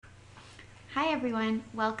Hi everyone,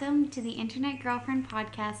 welcome to the Internet Girlfriend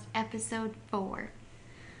Podcast, episode 4.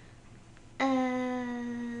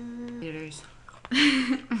 Eaters.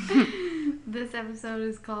 This episode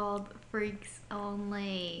is called Freaks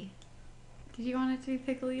Only. Did you want it to be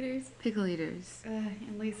Pickle Eaters? Pickle eaters.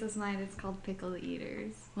 In Lisa's mind, it's called Pickle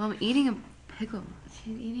Eaters. Well, I'm eating a pickle.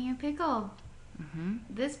 She's eating a pickle. Mm-hmm.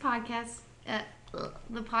 This podcast,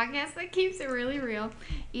 the podcast that keeps it really real.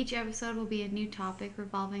 Each episode will be a new topic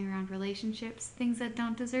revolving around relationships, things that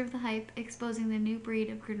don't deserve the hype, exposing the new breed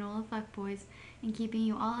of granola fuckboys, and keeping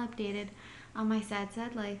you all updated on my sad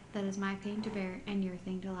life that is my pain to bear and your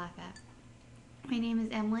thing to laugh at. My name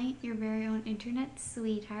is Emily, your very own internet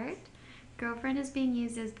sweetheart. Girlfriend is being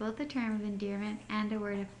used as both a term of endearment and a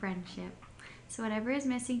word of friendship. So whatever is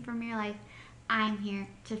missing from your life, I'm here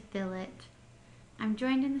to fill it. I'm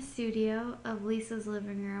joined in the studio of Lisa's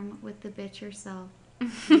living room with the bitch herself.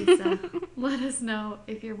 Lisa, let us know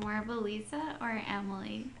if you're more of a Lisa or an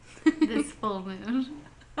Emily this full moon.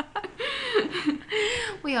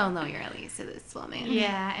 We all know you're a Lisa this full moon.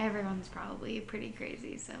 Yeah, everyone's probably pretty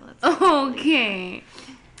crazy, so let's Okay.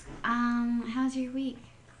 How's your week?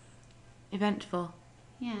 Eventful.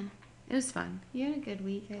 Yeah. It was fun. You had a good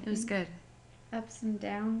week, I think. It was good. Ups and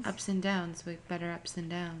downs. Ups and downs, with better ups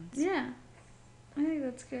and downs. Yeah. I think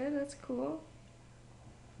that's good. That's cool.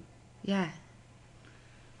 Yeah.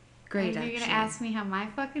 Great, Are you going to ask me how my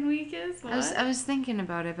fucking week is? What? I was thinking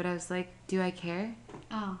about it, but I was like, do I care?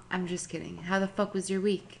 Oh. I'm just kidding. How the fuck was your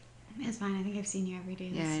week? It's fine. I think I've seen you every day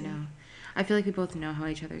this Yeah, I week. know. I feel like we both know how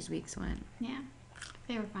each other's weeks went. Yeah.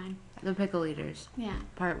 They were fine. The Pickle Eaters. Yeah.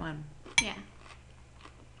 Part 1. Yeah.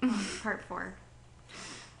 Part 4.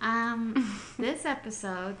 This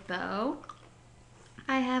episode, though,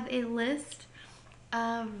 I have a list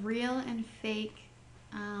of real and fake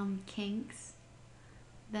kinks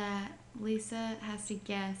that Lisa has to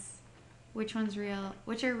guess which one's real,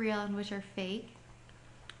 which are real and which are fake.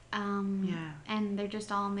 Yeah. And they're just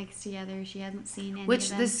all mixed together. She hasn't seen any Which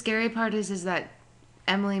of them. the scary part is that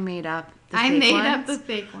Emily made up the I fake made ones. up the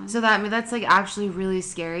fake ones. So that's like actually really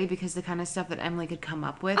scary because the kind of stuff that Emily could come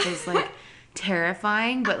up with is like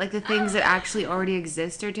terrifying, but like the things that actually already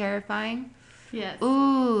exist are terrifying. Yes.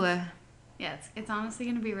 Ooh. Yeah, it's honestly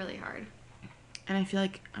going to be really hard. And I feel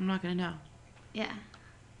like I'm not going to know. Yeah.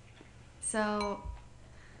 So,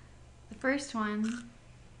 the first one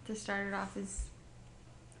to start it off is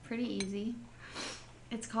pretty easy.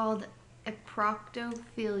 It's called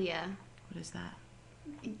proctophilia. What is that?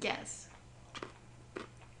 Guess.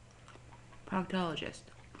 Proctologist.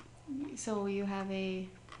 So you have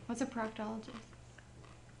what's a proctologist?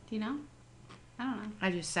 Do you know? I don't know. I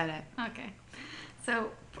just said it. Okay.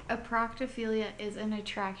 So a proctophilia is an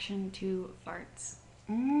attraction to farts.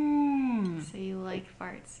 So you like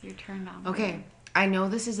farts. You're turned on. Okay. I know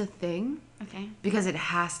this is a thing. Okay. Because it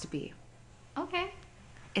has to be. Okay.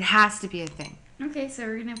 It has to be a thing. Okay, so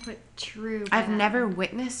we're going to put true. I've never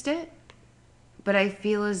witnessed it, but I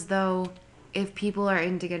feel as though if people are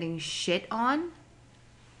into getting shit on,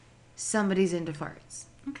 somebody's into farts.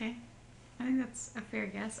 Okay. I think that's a fair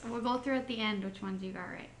guess. We'll go through at the end which ones you got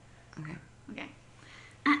right. Okay. Okay.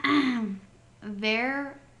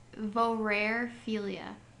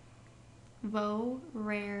 Vorarephilia.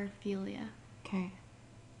 Vorarephilia. Okay.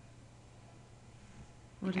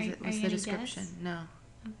 What is Are it? What's you the gonna description? guess? No.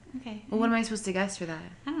 Okay. Well, what am I supposed to guess for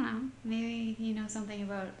that? I don't know. Maybe you know something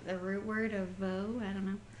about the root word of vo. I don't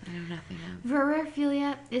know. I know nothing of.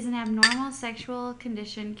 Vorarephilia is an abnormal sexual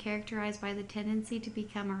condition characterized by the tendency to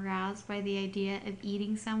become aroused by the idea of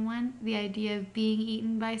eating someone, the idea of being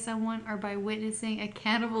eaten by someone, or by witnessing a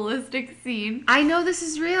cannibalistic scene. I know this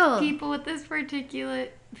is real. People with this particular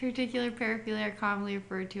paraphilia are commonly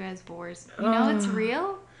referred to as bores. You know it's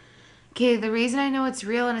real? Okay, the reason I know it's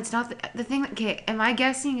real, and it's not the thing. Okay, am I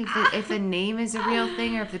guessing if the name is a real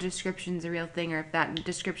thing, or if the description's a real thing, or if that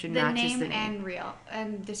description matches the name? And real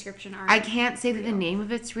and description are. I can't say that the name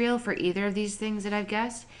of it's real for either of these things that I've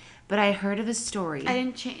guessed, but I heard of a story. I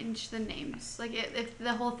didn't change the names. Like if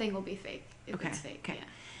the whole thing will be fake. If it's fake. Okay.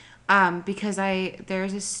 Yeah. Because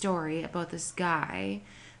there's a story about this guy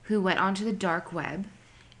who went onto the dark web,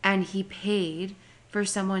 and he paid for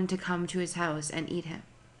someone to come to his house and eat him.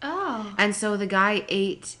 Oh. And so the guy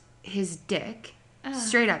ate his dick.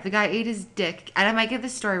 Straight up. The guy ate his dick. And I might get the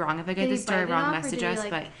story wrong. If I get the story wrong, message us.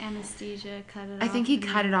 But anesthesia cut it off. I think he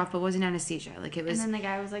cut it off, but it wasn't anesthesia. Like it was. And then the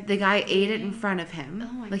guy was like. The guy ate it in front of him.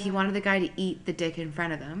 Oh my like he God. wanted the guy to eat the dick in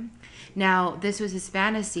front of him. Now, this was his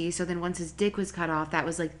fantasy. So then once his dick was cut off, that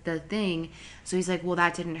was like the thing. So he's like, well,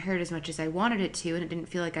 that didn't hurt as much as I wanted it to. And it didn't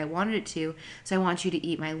feel like I wanted it to. So I want you to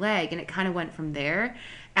eat my leg. And it kind of went from there.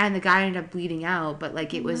 and the guy ended up bleeding out, but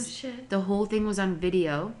like it No was shit. the whole thing was on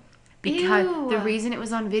video. Because the Ew. reason it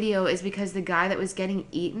was on video is because the guy that was getting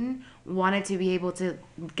eaten wanted to be able to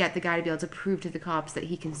get the guy to be able to prove to the cops that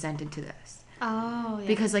he consented to this. Oh, yeah.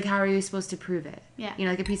 Because like how are you supposed to prove it? Yeah. You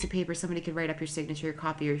know, like a piece of paper, somebody could write up your signature,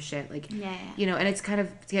 copy your shit, like Yeah. you know, and it's kind of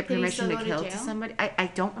to get Did he permission still to go to kill to jail? somebody. I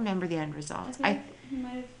don't remember the end result. He might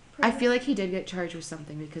have I feel like he did get charged with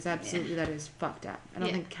something because absolutely Yeah. that is fucked up. I don't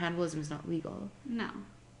Yeah. think cannibalism is not legal. No.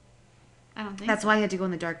 I don't think That's so. why he had to go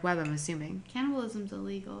on the dark web, I'm assuming. Cannibalism's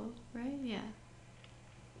illegal, right? Yeah.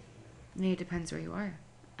 Maybe it depends where you are.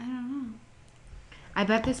 I don't know. I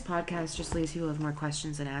bet this podcast just leaves people with more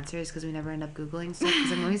questions than answers because we never end up Googling stuff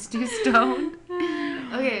because I'm always too stoned.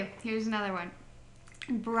 Okay, here's another one.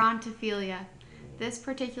 Brontophilia. This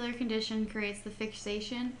particular condition creates the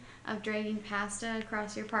fixation of dragging pasta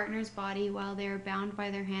across your partner's body while they are bound by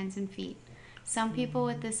their hands and feet. Some people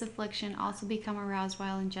with this affliction also become aroused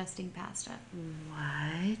while ingesting pasta.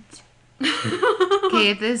 What? Okay,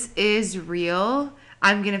 if this is real,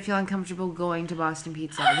 I'm going to feel uncomfortable going to Boston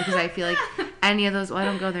Pizza because I feel like any of those... Well, I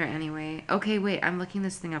don't go there anyway. Okay, wait, I'm looking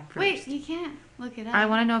this thing up first. Wait, you can't look it up. I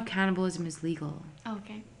want to know if cannibalism is legal.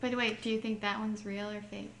 Okay. But wait, do you think that one's real or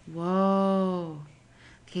fake? Whoa.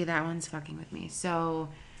 Okay, that one's fucking with me. So,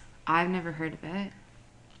 I've never heard of it.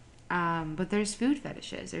 But there's food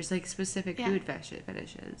fetishes. There's like specific food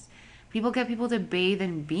fetishes. People get people to bathe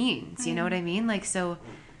in beans. You know what I mean? Like, so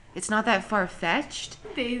it's not that far fetched.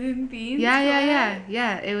 Bathe in beans?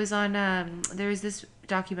 Yeah. It was on. There was this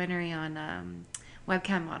documentary on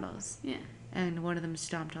webcam models. Yeah. And one of them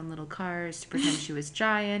stomped on little cars to pretend she was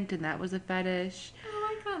giant, and that was a fetish. Oh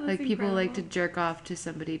my god, that's Like people incredible. like to jerk off to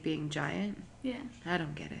somebody being giant. Yeah. I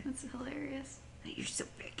don't get it. That's hilarious. You're so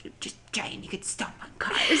big, you're just giant. You could stomp on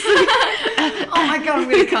cars. Oh my god, I'm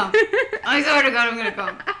gonna come. I swear to god, I'm gonna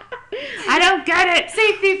come. I don't get it.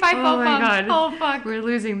 Safety, fight, Oh my god. Oh fuck. We're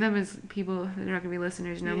losing them as people. They're not gonna be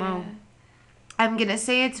listeners no Yeah. more. I'm gonna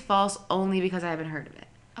say it's false only because I haven't heard of it.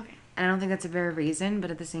 Okay. And I don't think that's a very reason, but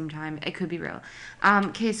at the same time, it could be real.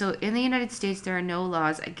 Okay, so in the United States, there are no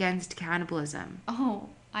laws against cannibalism. Oh,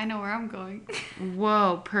 I know where I'm going.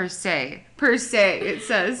 Whoa, per se, it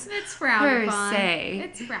says. It's frowned Per upon. se.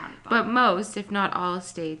 It's frowned upon. But most, if not all,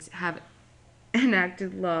 states have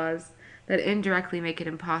enacted laws that indirectly make it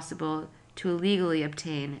impossible to illegally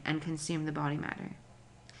obtain and consume the body matter.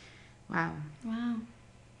 Wow. Wow.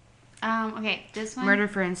 Okay, this one. Murder,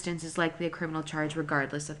 for instance, is likely a criminal charge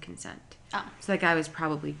regardless of consent. Oh. So that guy was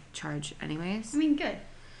probably charged anyways. I mean, good.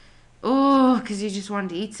 Oh, because he just wanted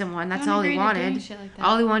to eat someone. That's Don't all he agree to doing wanted. shit like that.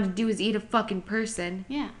 All he wanted to do was eat a fucking person.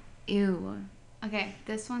 Yeah. Ew. Okay,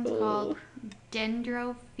 this one's called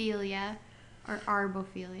dendrophilia or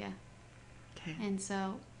arbophilia. Okay. And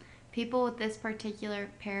so, people with this particular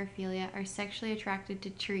paraphilia are sexually attracted to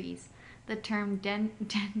trees. The term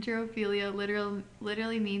dendrophilia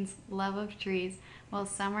literally means love of trees, while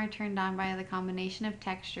some are turned on by the combination of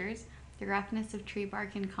textures, the roughness of tree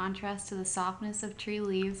bark in contrast to the softness of tree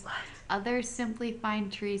leaves. What? Others simply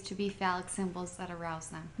find trees to be phallic symbols that arouse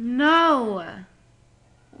them. No.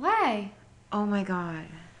 Why? Oh my god.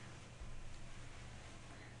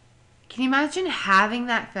 Can you imagine having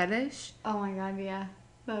that fetish? Oh my god, yeah.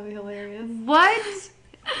 That'd be hilarious. What?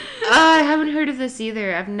 I haven't heard of this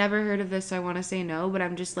either. I've never heard of this, so I want to say no, but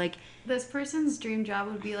I'm just like... This person's dream job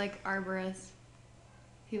would be like arborist.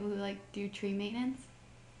 People who like do tree maintenance.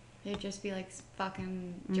 They'd just be like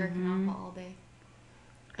fucking jerking off all day.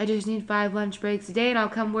 I just need 5 lunch breaks a day and I'll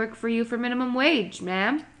come work for you for minimum wage,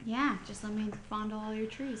 ma'am. Yeah, just let me fondle all your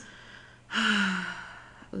trees.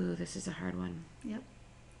 Ooh, this is a hard one. Yep.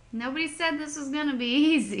 Nobody said this was gonna be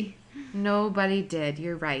easy. Nobody did.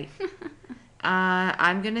 You're right.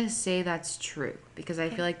 I'm going to say that's true because I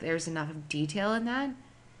feel like there's enough of detail in that.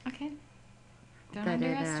 Okay. Don't But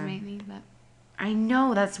underestimate me, but... I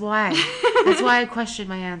know, that's why. That's why I questioned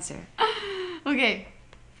my answer. Okay.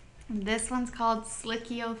 This one's called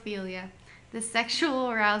slichiophilia. The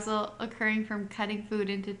sexual arousal occurring from cutting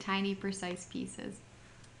food into tiny, precise pieces.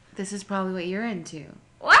 This is probably what you're into.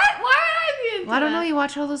 What? Why would I be into Well, I don't know. that? You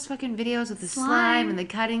watch all those fucking videos with the slime Slime. and the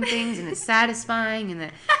cutting things and it's satisfying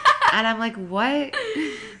and I'm like, what?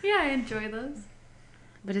 Yeah, I enjoy those.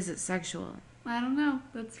 But is it sexual? I don't know.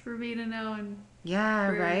 That's for me to know and Yeah,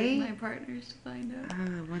 for right? my partners to find out.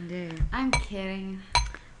 One day. I'm kidding.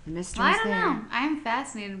 The mystery's Well, I don't there. know. I am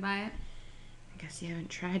fascinated by it. I guess you haven't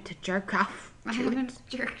tried to jerk off. I to haven't it.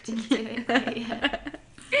 jerked into it yet.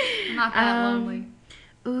 I'm not that lonely.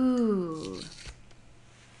 Ooh.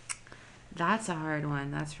 That's a hard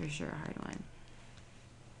one. That's for sure a hard one.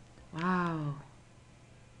 Wow.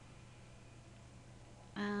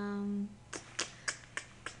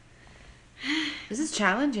 This is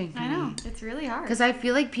challenging for I know. me. It's really hard. Because I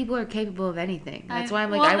feel like people are capable of anything. That's why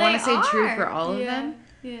I'm like, well, I want to they say true are. for all of Yeah. them.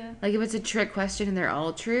 Yeah. Like, if it's a trick question and they're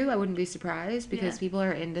all true, I wouldn't be surprised because Yeah. people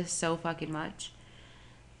are into so fucking much.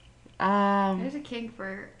 There's a kink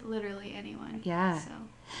for literally anyone. Yeah. So.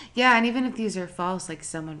 Yeah, and even if these are false, like,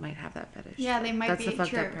 someone might have that fetish. Yeah, they might That's be the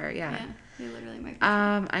fucked true. up part, yeah. They literally might be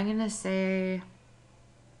I'm gonna say...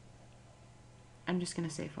 I'm just gonna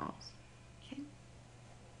say false. true. Okay.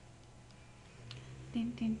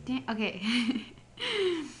 Ding, ding, ding. Okay.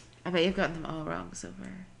 I bet you've gotten them all wrong so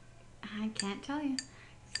far. I can't tell you.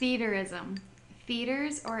 Feederism.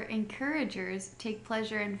 Feeders or encouragers take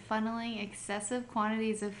pleasure in funneling excessive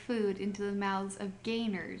quantities of food into the mouths of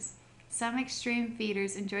gainers. Some extreme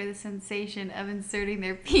feeders enjoy the sensation of inserting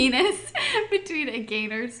their penis between a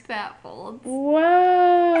gainer's fat folds.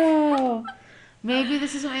 Whoa! Maybe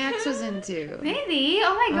this is what my ex was into. Maybe.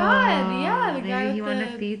 Oh my god. Yeah, the guy maybe he with wanted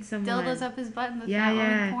to the feed someone. dildos up his butt and the Yeah, fat yeah.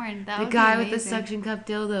 woman porn. That The would guy be with the amazing. suction cup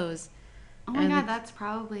dildos. Oh my And god, the- that's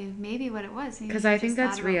probably maybe what it was. Because I think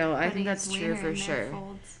that's real. I think that's true for sure.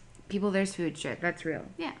 Folds. People, there's food shit. That's real.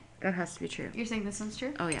 Yeah. That has to be true. You're saying this one's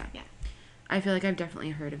true? Oh, yeah. Yeah. I feel like I've definitely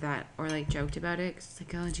heard of that or, like, joked about it. Cause it's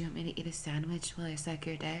like, oh, do you want me to eat a sandwich while I suck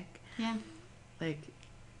your dick? Yeah. Like,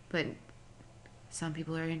 but some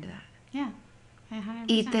people are into that. Yeah. 100%.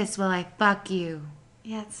 Eat this while I fuck you.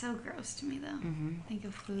 Yeah, it's so gross to me though. Mm-hmm. Think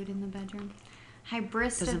of food in the bedroom. Doesn't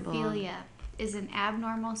belong. Hybristophilia is an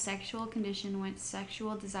abnormal sexual condition in which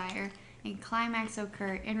sexual desire and climax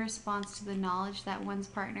occur in response to the knowledge that one's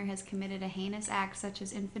partner has committed a heinous act such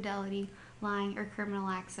as infidelity, lying, or criminal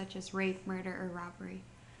acts such as rape, murder, or robbery.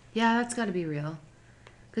 Yeah, that's got to be real.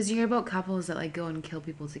 Because you hear about couples that, like, go and kill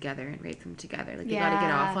people together and rape them together. Like, they got to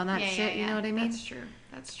get off on that shit, you know what I mean? That's true.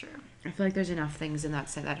 That's true. I feel like there's enough things in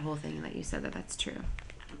that whole thing that you said that's true.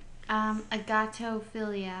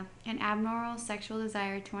 Agatophilia, an abnormal sexual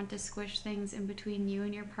desire to want to squish things in between you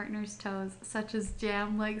and your partner's toes, such as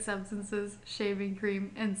jam-like substances, shaving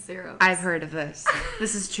cream, and syrup. I've heard of this.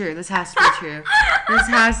 This is true. This has to be true. This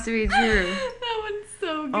has to be true. That one's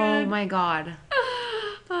so good. Oh my god.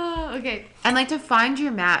 Okay. And, like, to find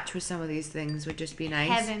your match with some of these things would just be nice.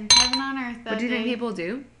 Heaven on earth. But do you think people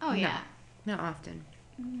do? Oh, yeah. No, not often.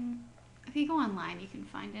 If you go online, you can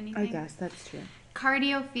find anything. I guess that's true.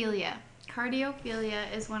 Cardiophilia. Cardiophilia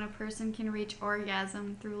is when a person can reach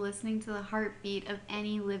orgasm through listening to the heartbeat of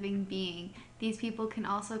any living being. These people can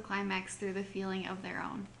also climax through the feeling of their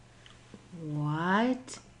own.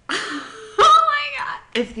 What? Oh my god.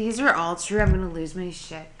 If these are all true, I'm going to lose my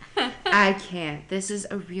shit. I can't. This is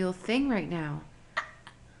a real thing right now.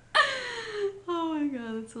 Oh my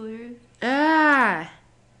god, that's hilarious. Ah!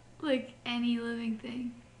 Like any living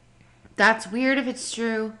thing. That's weird if it's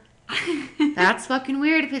true. That's fucking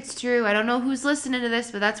weird if it's true. I don't know who's listening to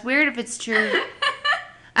this, but that's weird if it's true.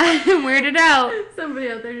 I'm weirded out.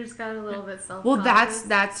 Somebody out there just got a little bit self-conscious. Well,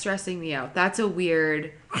 that's stressing me out. That's a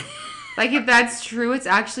weird... Like, if that's true, it's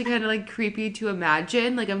actually kind of, like, creepy to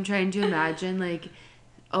imagine. Like, I'm trying to imagine, like...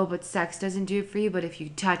 Oh, but sex doesn't do it for you, but if you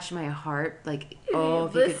touch my heart, like, oh,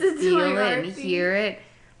 if you could Listen to feel my it and heartbeat. hear it.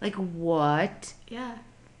 Like, what? Yeah.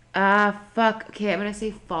 Fuck. Okay, I'm gonna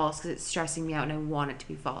say false because it's stressing me out and I want it to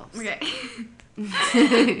be false. Okay.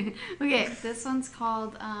 Okay, this one's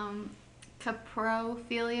called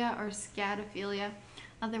caprophilia or scatophilia,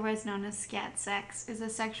 otherwise known as scat sex, is a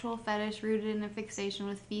sexual fetish rooted in a fixation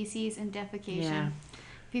with feces and defecation. Yeah.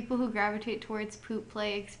 People who gravitate towards poop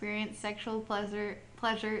play experience sexual pleasure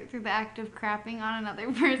through the act of crapping on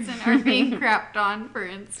another person or being crapped on, for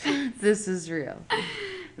instance. This is real. Yeah.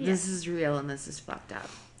 This is real and this is fucked up.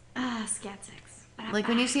 Scat sex. Like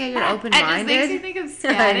when you say you're It open-minded. just makes me think of I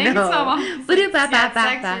scatting. know. So I'm scat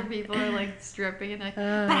sex where people are like stripping and like.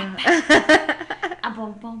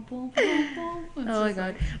 Boom, boom, boom, boom, boom. Oh my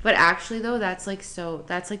god. But actually though, that's like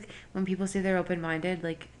when people say they're open-minded,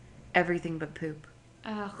 like everything but poop.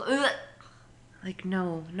 Ugh. Like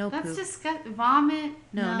no poop. That's disgusting. Vomit.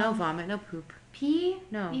 No vomit, no poop. Pee.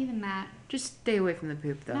 No. Even that. Just stay away from the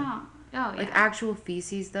poop though. No. Oh yeah. Like actual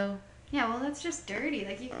feces though. Yeah, well that's just dirty.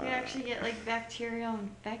 Like you could actually get like bacterial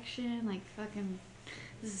infection. Like fucking.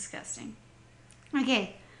 This is disgusting.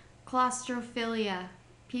 Okay. Claustrophilia.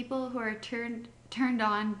 People who are turned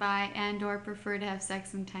on by and or prefer to have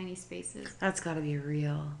sex in tiny spaces. That's gotta be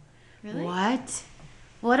real. Really? What?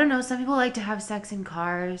 Well, I don't know. Some people like to have sex in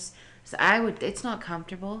cars. So it's not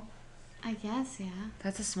comfortable. I guess, yeah.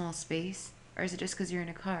 That's a small space. Or is it just because you're in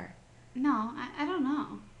a car? No, I don't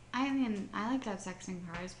know. I mean, I like to have sex in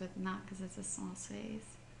cars, but not because it's a small space.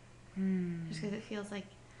 Just because it feels like,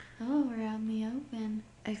 oh, we're out in the open.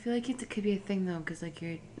 I feel like it could be a thing though, because like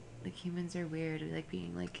humans are weird. We like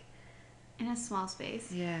being like in a small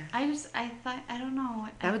space. Yeah. I thought, I don't know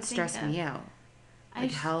what That would stress me out.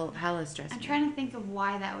 Like, hella stress me I'm trying to think of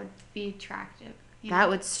why that would be attractive. That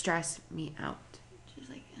would stress me out. Just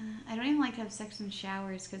like, I don't even like to have sex in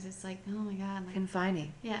showers because it's like, oh my god. Like,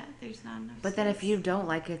 confining. Yeah, there's not enough But space. then if you don't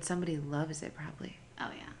like it, somebody loves it probably. Oh,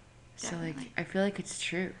 yeah. Definitely. So, like, I feel like it's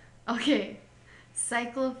true. Okay.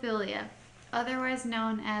 Cyclophilia, otherwise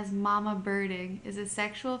known as mama birding, is a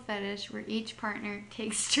sexual fetish where each partner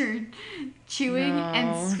takes turn chewing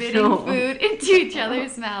and spitting food into each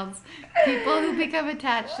other's mouths. People who become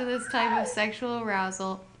attached to this type of sexual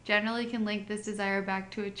arousal generally can link this desire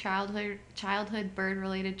back to a childhood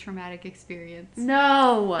bird-related traumatic experience.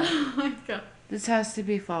 No! Oh my god. This has to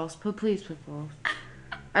be false. Please put false.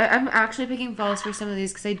 I'm actually picking false for some of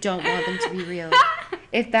these because I don't want them to be real.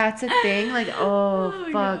 If that's a thing, like, oh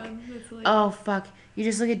fuck. Like... Oh, fuck. You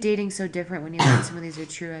just look at dating so different when you learn some of these are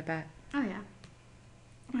true, I bet. Oh,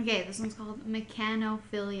 yeah. Okay, this one's called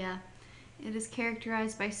mechanophilia. It is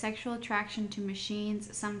characterized by sexual attraction to machines,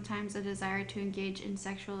 sometimes a desire to engage in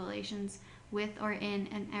sexual relations with or in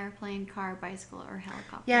an airplane, car, bicycle, or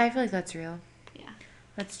helicopter. Yeah, I feel like that's real. Yeah.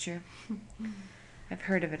 That's true. I've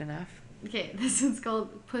heard of it enough. Okay, this one's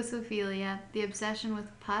called pussophilia. The obsession with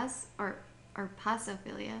pus, or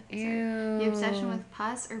pussophilia. Ew. The obsession with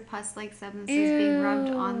pus or pus-like substances being rubbed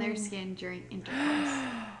on their skin during intercourse.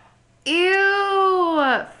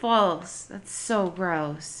 Ew! False. That's so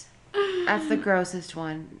gross. That's the grossest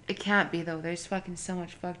one. It can't be, though. There's fucking so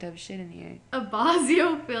much fucked up shit in here.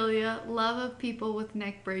 Abasiophobia, love of people with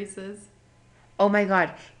neck braces. Oh my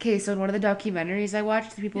god. Okay, so in one of the documentaries I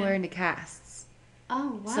watched, the people were into casts.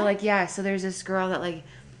 Oh, what? So, like, yeah, so there's this girl that, like,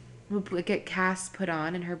 would get casts put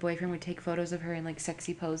on, and her boyfriend would take photos of her in, like,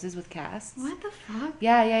 sexy poses with casts. What the fuck?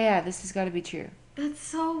 Yeah. This has got to be true. That's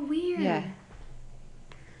so weird. Yeah.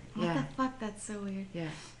 What the fuck? That's so weird. Yeah.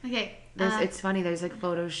 Okay. It's funny. There's like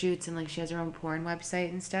photo shoots and like she has her own porn website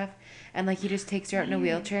and stuff. And like he just takes her out in a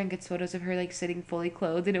wheelchair and gets photos of her like sitting fully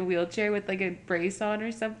clothed in a wheelchair with like a brace on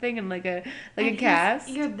or something and like a cast.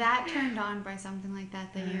 You're that turned on by something like that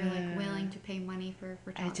you're like willing to pay money for a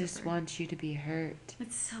photographer. I just want you to be hurt.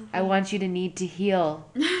 It's so weird. I want you to need to heal.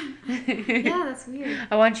 Yeah, that's weird.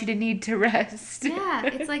 I want you to need to rest. Yeah,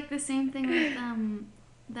 it's like the same thing with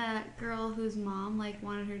that girl whose mom like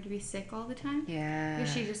wanted her to be sick all the time. Yeah.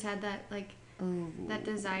 Because she just had that like Ooh. that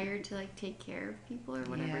desire to like take care of people or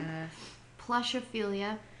whatever. Yeah.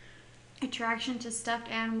 Plushophilia, attraction to stuffed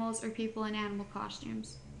animals or people in animal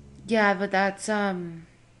costumes. Yeah, but that's oh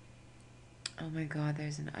my god,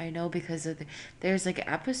 I know because of there's like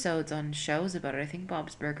episodes on shows about it. I think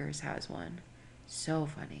Bob's Burgers has one. So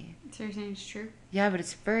funny. So you're saying it's true? Yeah, but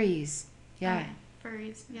it's furries. Yeah. Oh,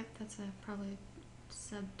 furries. Yep, that's probably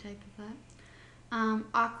subtype of that.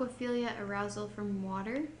 Aquaphilia, arousal from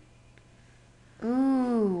water.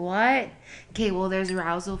 Ooh, what? Okay, well, there's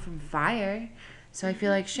arousal from fire, so I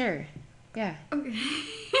feel like sure, yeah.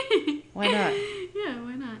 Okay. Why not? Yeah,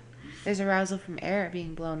 why not? There's arousal from air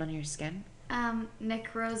being blown on your skin.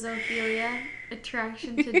 Necrosophilia,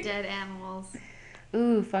 attraction to dead animals.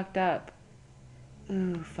 Ooh, fucked up.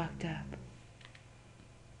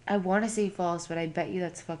 I want to say false, but I bet you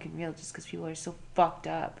that's fucking real just because people are so fucked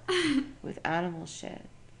up with animal shit.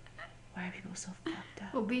 Why are people so fucked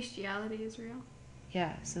up? Well, bestiality is real.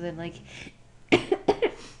 Yeah, so then like... That's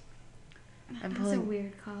a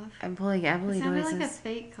weird cough. I'm pulling Emily noises. It sounded noises. like a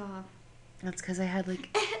fake cough. That's because I had like...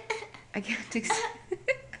 I can't...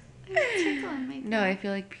 No, I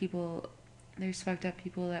feel like people... There's fucked up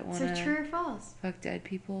people that want to... So true or false? Fuck dead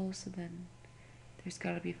people, so then... There's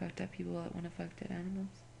gotta be fucked up people that want to fuck dead animals.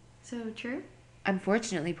 So true?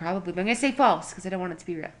 Unfortunately, probably. But I'm going to say false because I don't want it to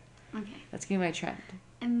be real. Okay. That's going to be my trend.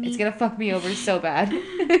 It's going to fuck me over so bad.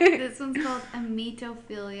 This one's called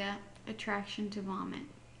emetophilia, attraction to vomit.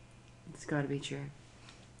 It's got to be true.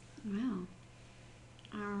 Wow.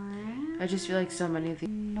 Alright. I just feel like so many of these...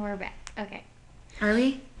 We're back. Okay. Are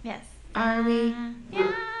we? Yes. Are we?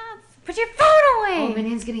 Yes. Put your phone away! Oh,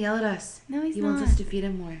 Minion's going to yell at us. No, he's not. He wants us to feed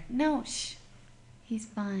him more. No, shh. He's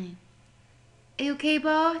fine. Are you okay,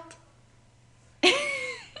 Bart?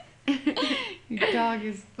 Your dog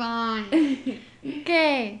is fine.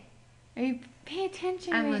 Okay. Are you pay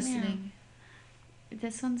attention I'm right listening. Now.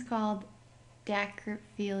 This one's called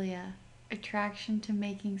dacryphilia, attraction to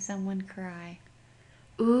making someone cry.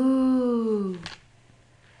 Ooh.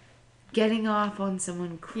 Getting off on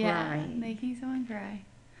someone crying. Yeah, making someone cry.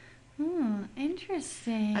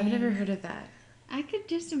 Interesting. I've never heard of that. I could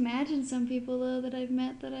just imagine some people, though, that I've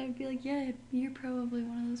met that I'd be like, yeah, you're probably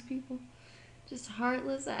one of those people. Just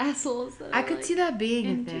heartless assholes. That I could like see that being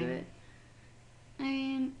into a thing. it. I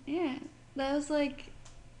mean, yeah. That was like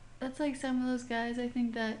That's like some of those guys I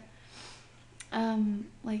think that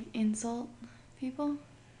like insult people.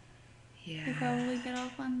 Yeah. They probably get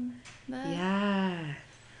off on that. Yeah.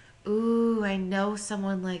 Ooh, I know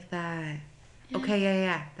someone like that. Yeah. Okay,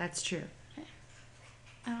 yeah, that's true.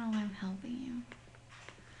 I don't know why I'm helping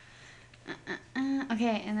you.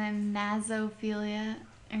 Okay, and then nasophilia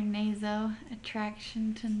or naso,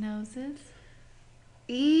 attraction to noses.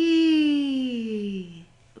 Eee.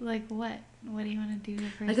 Like what? What do you want to do to a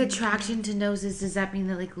Like person's attraction nose? to noses, does that mean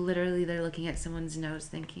that like literally they're looking at someone's nose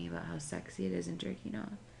thinking about how sexy it is and jerking off?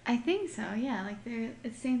 I think so. Yeah, like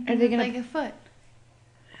it's the same Are thing they with gonna like a foot,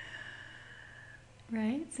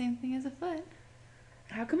 right? Same thing as a foot.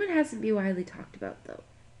 How come it hasn't been widely talked about though?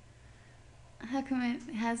 How come it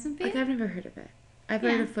hasn't been? Like I've never heard of it. I've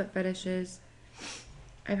heard of foot fetishes.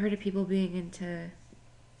 I've heard of people being into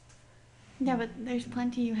Yeah, but there's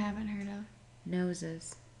plenty you haven't heard of.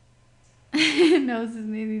 noses. Noses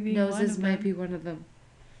maybe being one Noses of might them. be one of them.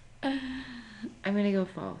 I'm gonna go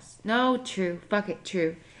false. No, true. Fuck it,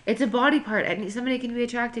 true. It's a body part and somebody can be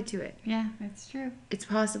attracted to it. Yeah, it's true. It's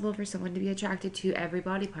possible for someone to be attracted to every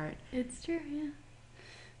body part. It's true, yeah.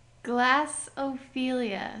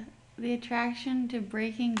 Glassophilia, the attraction to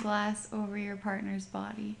breaking glass over your partner's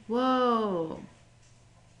body. Whoa.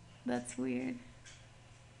 That's weird.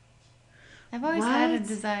 I've always had a What?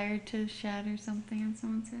 desire to shatter something on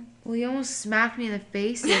someone's head. Well, you almost smacked me in the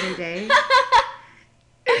face the other day.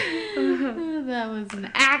 That was an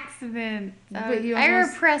accident. But you I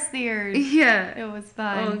almost- repressed the urge. Yeah. It was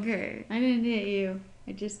fine. Okay. I didn't hit you.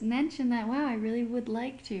 I just mentioned that, wow, I really would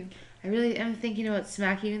like to. I really am thinking about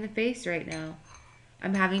smacking you in the face right now.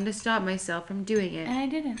 I'm having to stop myself from doing it. And I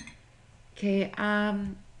didn't. Okay,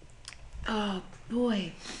 oh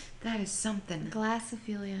boy, that is something.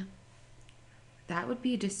 Glassophilia. That would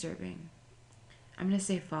be disturbing. I'm gonna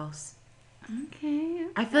say false. Okay.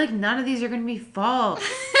 I feel like none of these are gonna be false.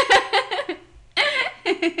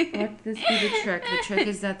 What this be the trick? The trick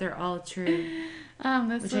is that they're all true.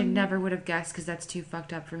 Which I never would have guessed because that's too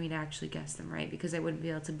fucked up for me to actually guess them right because I wouldn't be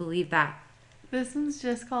able to believe that. This one's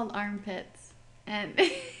just called armpits. And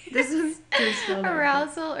This one's just called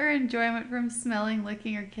arousal or enjoyment from smelling,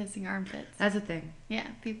 licking, or kissing armpits. That's a thing. Yeah,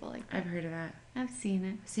 people like that. I've heard of that. I've seen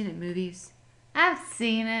it. I've seen it in movies. I've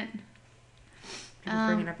seen it. People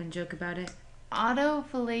bring it up and joke about it.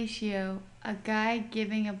 Autofellatio, a guy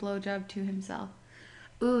giving a blowjob to himself.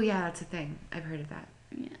 Ooh, yeah, that's a thing. I've heard of that.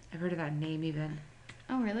 Yeah. I've heard of that name even.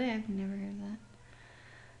 Oh, really? I've never heard of that.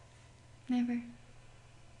 Never.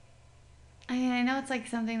 I mean, I know it's like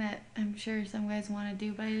something that I'm sure some guys want to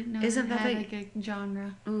do, but I didn't know Isn't it that had like- like a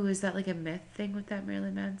genre. Ooh, is that like a myth thing with that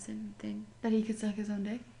Marilyn Manson thing? That he could suck his own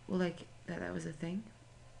dick? Well, like that was a thing.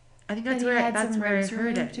 I think That that's he where had that's some where I ribs heard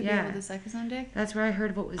removed it. to be Yeah, able to suck his own dick? that's where I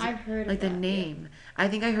heard what was I've heard of like the that, name. I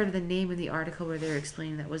think I heard of the name in the article where they were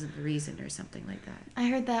explaining that wasn't the reason or something like that. I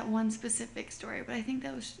heard that one specific story, but I think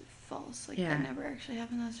that was false. Like, Yeah. that never actually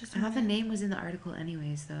happened. That was just I a thought the myth. name was in the article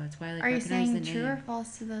anyways, though. That's why I like Are you recognize saying the true or name.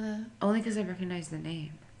 false to the... Only because I recognize the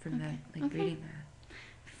name from Okay. that, like Okay. reading that.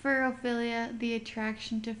 Furophilia, the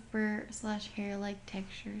attraction to fur/hair-like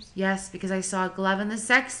textures. Yes, because I saw a glove in the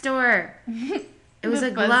sex store. It was The a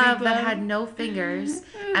fuzzy glove that glove. had no fingers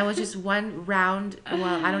and was just one round,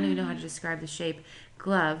 well, I don't even know how to describe the shape,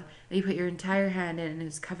 glove that you put your entire hand in and it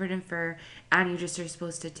was covered in fur and you just are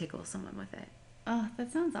supposed to tickle someone with it. Oh,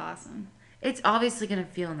 that sounds awesome. It's obviously going to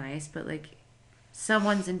feel nice, but like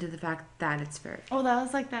someone's into the fact that it's fur. Oh, that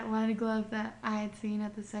was like that one glove that I had seen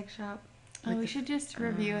at the sex shop. Oh, Like we the- should just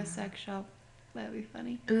review a sex shop. That'd be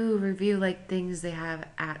funny. Ooh, review like things they have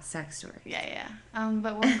at sex stores. Yeah.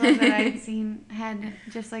 But one glove that I had seen had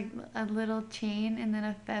just like a little chain and then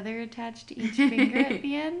a feather attached to each finger at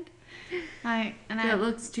the end. That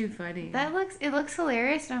looks too funny. It looks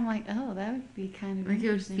hilarious, and I'm like, oh, that would be kind of Like it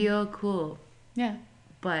would interesting. feel cool, Yeah.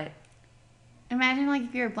 but Imagine like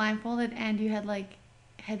if you were blindfolded and you had like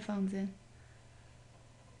headphones in.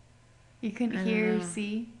 You couldn't I don't hear or know.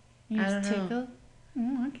 see. You I just don't know.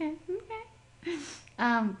 tickled. Okay.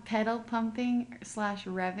 Pedal pumping /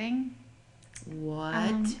 revving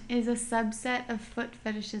what? is a subset of foot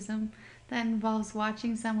fetishism that involves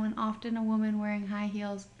watching someone, often a woman wearing high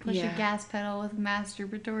heels, push Yeah. a gas pedal with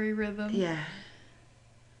masturbatory rhythm. Yeah.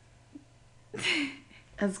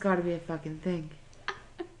 That's gotta be a fucking thing.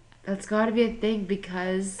 That's gotta be a thing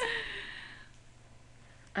because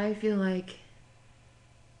I feel like,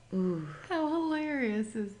 ooh, How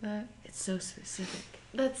hilarious is that? it's so specific.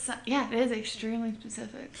 Yeah, it is extremely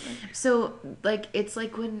specific. So, like, it's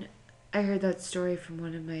like when I heard that story from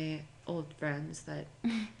one of my old friends that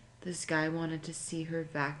this guy wanted to see her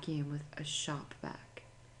vacuum with a shop vac.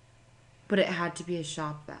 But it had to be a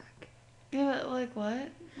shop vac. Yeah, but like what?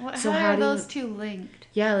 So How how are do those you? two linked?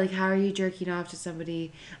 Yeah, like how are you jerking off to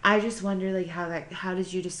somebody? I just wonder like how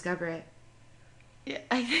did you discover it? Yeah,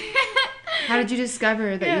 How did you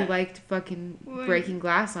discover that you yeah. liked fucking Well, breaking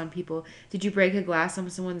glass on people? Did you break a glass on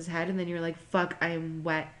someone's head and then you were like, fuck, I am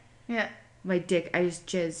wet. yeah. My dick, I just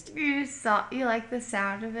jizzed. You just saw you like the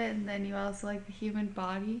sound of it, and then you also like the human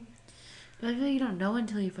body. But I feel like you don't know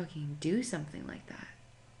until you fucking do something like that.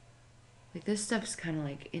 Like this stuff's kind of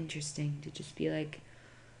like interesting to just be like,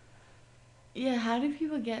 Yeah, how do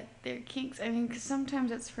people get their kinks? I mean, because sometimes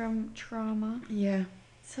it's from trauma. yeah,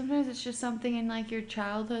 Sometimes it's just something in like your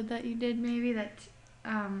childhood that you did, maybe that,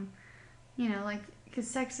 um, like because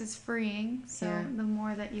sex is freeing. So yeah, the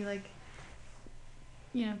more that you like,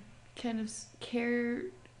 kind of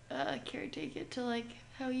caretake it to like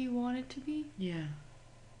how you want it to be. yeah.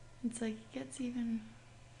 It's like it gets even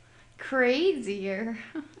crazier.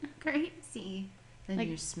 Crazy. Then Like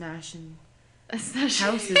you're smashing especially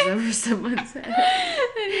houses over someone's head.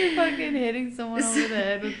 then you're fucking hitting someone over the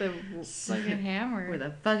head with a fucking hammer. With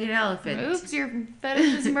a fucking elephant. Oops, your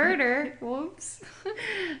fetish is murder. Whoops.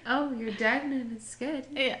 Oh, you're dead and it's good.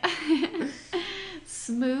 Yeah.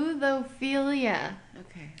 Smoothophilia.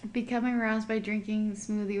 Okay. Becoming aroused by drinking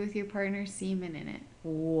smoothie with your partner's semen in it.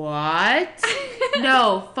 What?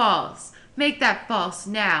 No, false. Make that false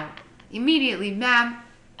now. Immediately, ma'am.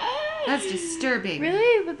 That's disturbing.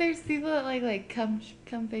 Really? But there's people that like cum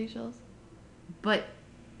facials. But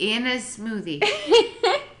in a smoothie.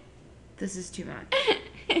 This is too much.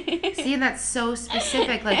 See, and that's so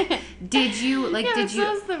specific. Like, did you, like, Yeah, did you...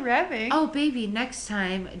 so's the revving. Oh, baby, next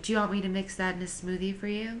time, do you want me to mix that in a smoothie for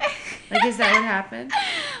you? Like, is that what happened?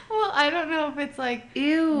 Well, I don't know if it's like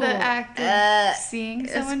Ew. the act of seeing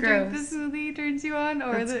that's someone drink the gross. smoothie turns you on,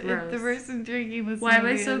 or That's if the gross. person drinking the smoothie Why am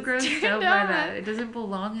I so is grossed turned out by on. that? It doesn't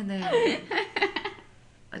belong in there.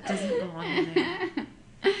 It doesn't belong in there.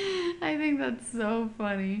 I think that's so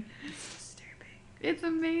funny. It's disturbing. It's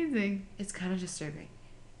amazing. It's kind of disturbing.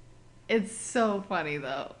 It's so funny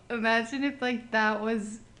though. Imagine if like that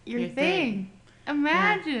was your Your thing. thing.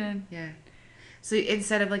 Imagine. Yeah. So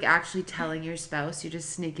instead of like actually telling your spouse, you just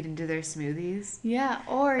sneak it into their smoothies. Yeah,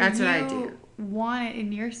 or That's you what I do. want it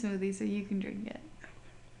in your smoothie so you can drink it.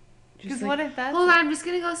 Just Because what if that's hold on, I'm just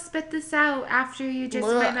gonna go spit this out after you just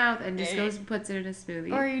Blech. my mouth, and just goes and puts it in a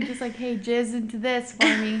smoothie. Or you just like, hey, jizz into this for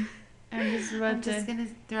me. I'm just about I'm just gonna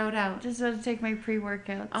throw it out. to take my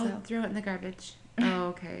pre-workout. I'll So throw it in the garbage. Oh,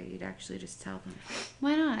 okay. You'd actually just tell them.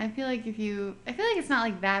 why not? I feel like it's not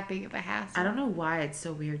like that big of a hassle. I don't know why it's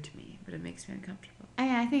so weird to me, but it makes me uncomfortable.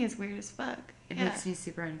 I think it's weird as fuck. It Yeah. makes me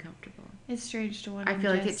super uncomfortable. It's strange to want. I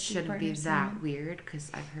feel like it shouldn't be that weird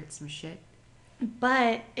because I've heard some shit.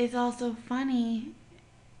 But it's also funny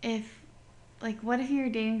if, like, what if you were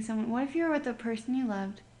dating someone? What if you were with a person you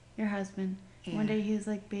loved, your husband? Yeah. One day he was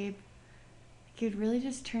like, babe, it could really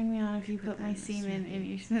just turn me on if you put my semen in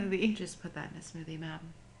your smoothie. Just put that in a smoothie, ma'am.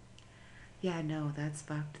 Yeah, no, that's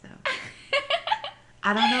fucked though.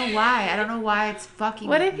 I don't know why. I don't know why it's fucking.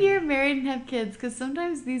 What with if me. you're married and have kids? Because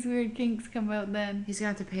sometimes these weird kinks come out then. He's gonna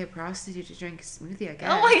have to pay a prostitute to drink a smoothie, I guess.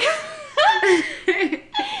 Oh my god.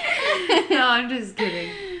 No, I'm just kidding.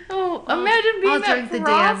 Oh, imagine being I'll that drink the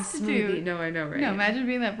damn prostitute. smoothie. No, I know, right? No, imagine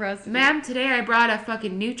being that prostitute. Ma'am, today I brought a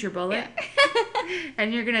fucking NutriBullet,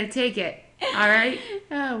 and you're gonna take it. All right?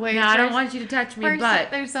 Oh, wait. No, I don't want you to touch me, first, but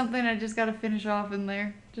there's something I just gotta finish off in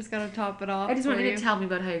there. Just gotta top it off. I just want for you to tell me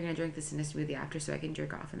about how you're gonna drink this in a smoothie after, so I can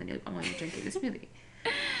jerk off, and then I want you to drink it in a smoothie.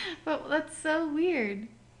 But that's so weird.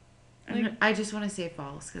 Like, I just want to say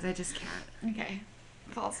false because I just can't. okay,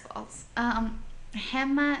 false.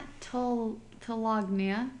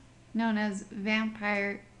 Hematolognia, known as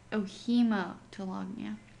vampire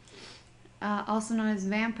hematolognia, also known as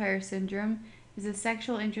vampire syndrome, is a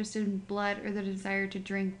sexual interest in blood or the desire to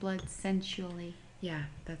drink blood sensually. Yeah,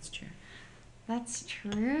 that's true. That's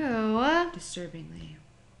true. Disturbingly.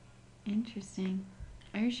 Interesting.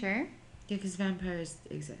 Are you sure? Yeah, because vampires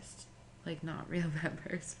exist. Like, not real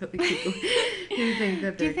vampires, but like people who think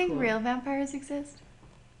that Do they're you think cool. real vampires exist?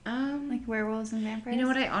 Like werewolves and vampires? You know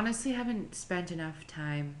what? I honestly haven't spent enough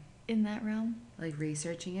time In that realm? like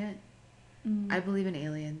researching it. Mm. I believe in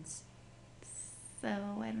aliens. So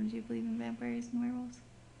why don't you believe in vampires and werewolves?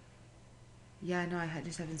 Yeah, no,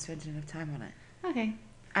 just haven't spent enough time on it. Okay.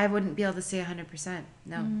 I wouldn't be able to say 100%.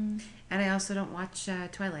 No. Mm. And I also don't watch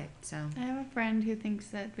Twilight, so I have a friend who thinks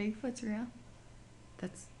that Bigfoot's real.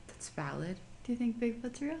 that's valid. Do you think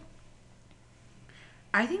Bigfoot's real?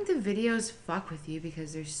 I think the videos fuck with you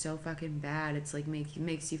because they're so fucking bad. It's like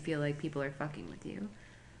makes you feel like people are fucking with you.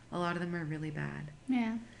 A lot of them are really bad.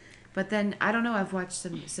 Yeah. But then I don't know. I've watched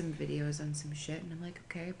some videos on some shit, and I'm like,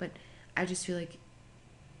 okay, but I just feel like,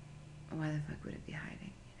 why the fuck would it be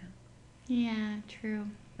hiding? Yeah, true.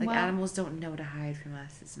 Like, well, animals don't know to hide from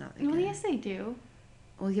us. It's not like well, yes, they do.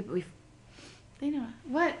 Well, yeah, but we. They know.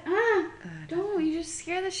 What? Don't. You just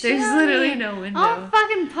scare the shit There's out of me. literally no window. I'll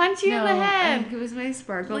fucking punch you in the I head. think it was my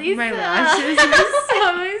sparkle Lisa. from my lashes. I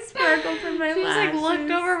saw my sparkle from my She just like lashes. looked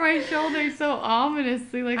over my shoulder so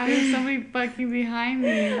ominously, like there's somebody fucking behind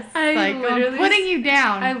me. I'm putting you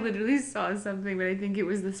down. I literally saw something, but I think it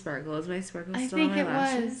was the sparkle. Is my sparkle still on my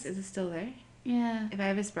lashes? Is it still there? Yeah. If I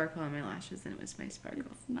have a sparkle on my lashes, then it was my sparkle.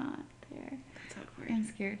 It's not there. That's awkward. I'm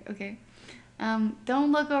scared. Okay.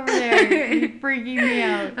 Don't look over there. You're freaking me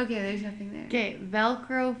out. Okay, there's nothing there. Okay,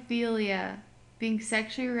 velcrophilia. Being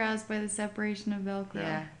sexually aroused by the separation of Velcro.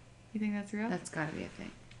 Yeah. You think that's real? That's gotta be a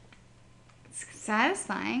thing. It's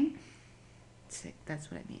satisfying.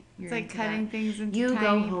 That's what I mean. It's like cutting things into you tiny,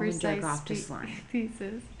 go home precise and jerk off to slime.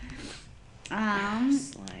 pieces.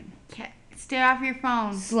 Slime. Stay off your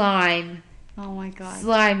phone. Slime. Oh my god.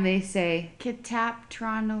 Slime, they say.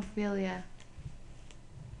 Cataptronophilia.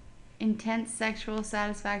 Intense sexual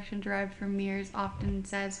satisfaction derived from mirrors, often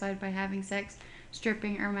satisfied by having sex,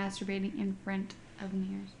 stripping, or masturbating in front of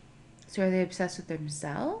mirrors. So are they obsessed with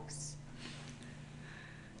themselves?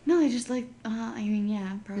 No, they just like, I mean, yeah,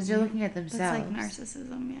 probably. Because they're looking at themselves. That's like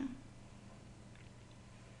narcissism, yeah.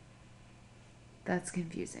 That's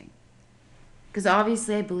confusing. Because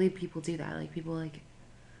obviously I believe people do that. Like, people like,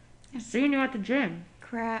 seeing you at the gym.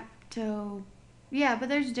 Yeah, but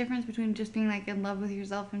there's a difference between just being like in love with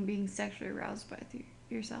yourself and being sexually aroused by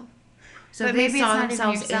yourself. So if they saw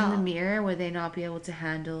themselves in the mirror, would they not be able to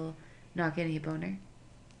handle not getting a boner?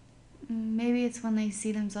 Maybe it's when they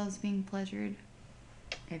see themselves being pleasured.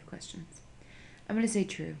 I have questions. I'm gonna say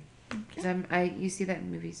true. Because you see that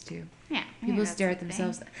in movies too. Yeah. People stare at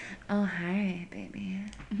themselves. Oh, hi, baby.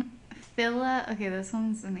 Okay, this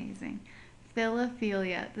one's amazing.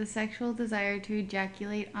 Philophilia, the sexual desire to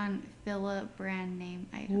ejaculate on Fila brand name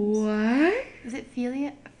items. What? Is it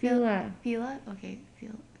Philia? Fila? Okay,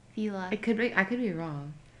 Fila. I could be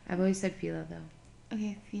wrong. I've always said Fila though.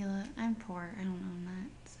 Okay, Fila. I'm poor. I don't know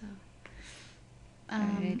that, so. I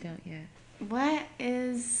don't yet. What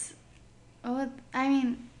is... Oh, I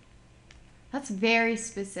mean... That's very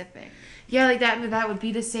specific. Yeah, like that would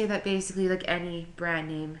be to say that basically like any brand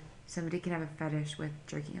name somebody can have a fetish with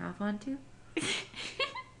jerking off onto.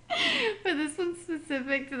 But this one's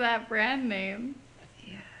specific to that brand name.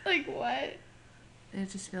 Yeah. Like what? It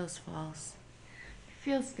just feels false. It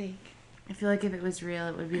feels fake. I feel like if it was real,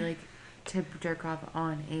 it would be like to jerk off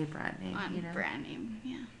on a brand name. Brand name,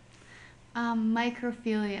 yeah.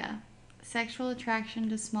 Microphilia. Sexual attraction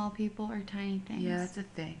to small people or tiny things. Yeah, that's a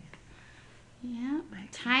thing. Yeah,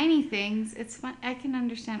 tiny things. It's fun. I can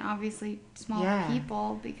understand, obviously, small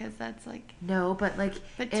people because that's like. No, but like.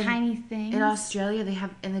 But tiny things. In Australia, they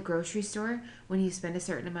have in the grocery store when you spend a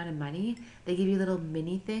certain amount of money, they give you little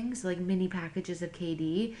mini things, like mini packages of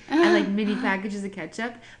KD and like mini packages of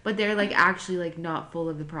ketchup, but they're like actually like not full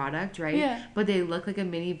of the product, right? Yeah. But they look like a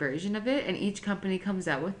mini version of it, and each company comes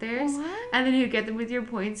out with theirs, What? and then you get them with your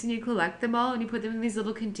points, and you collect them all, and you put them in these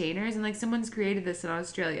little containers, and like someone's created this in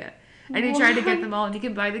Australia. And you try to get them all, and you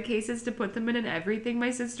can buy the cases to put them in and everything.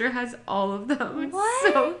 My sister has all of them. It's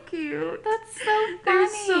so cute. That's so funny. They're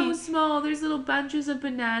so small. There's little bunches of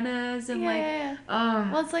bananas and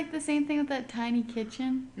well, it's like the same thing with that tiny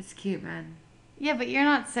kitchen. It's cute, man. Yeah, but you're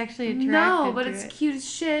not sexually attracted No, but to it's it. cute as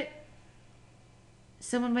shit.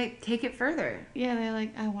 Someone might take it further. Yeah, they're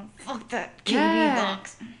like, I want to fuck that KD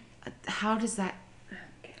box. How does that...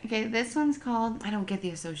 Okay, this one's called... I don't get the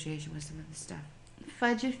association with some of this stuff.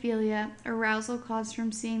 Fudgophilia, arousal caused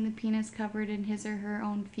from seeing the penis covered in his or her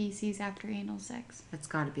own feces after anal sex. That's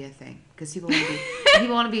got to be a thing. Because people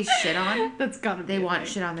want to be shit on. That's got to be They want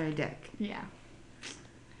shit on their dick. Yeah.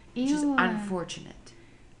 Which is unfortunate.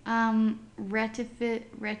 Retifism,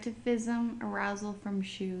 arousal from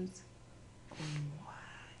shoes.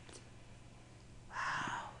 What?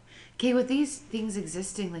 Wow. Okay, with these things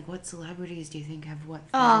existing, like what celebrities do you think have what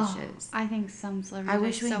fetishes? I think some celebrities I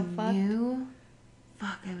wish we fucked. knew.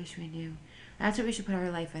 Fuck, I wish we knew. That's what we should put our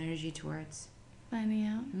life energy towards. Finding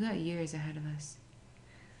out. We've got years ahead of us.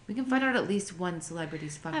 We can find out at least one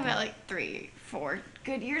celebrity's fucked I've got up. like 3-4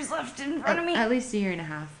 good years left in front of me. At least a year and a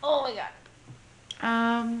half. Oh my god.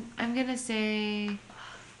 I'm gonna say...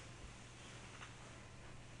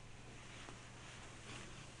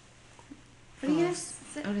 What are you gonna false.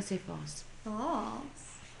 say? I'm gonna say false.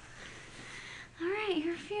 False. Alright,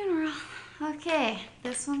 your funeral. Okay,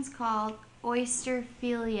 this one's called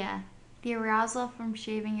oysterphilia. The arousal from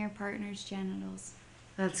shaving your partner's genitals.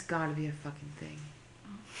 That's gotta be a fucking thing.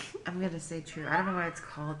 I'm going to say true. I don't know why it's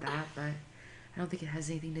called that, but I don't think it has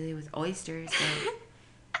anything to do with oysters.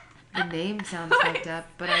 But the name sounds fucked up,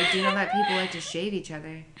 but I do know that people like to shave each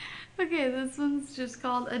other. Okay, this one's just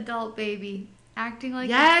called Adult Baby.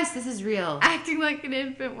 Yes, this is real. Acting like an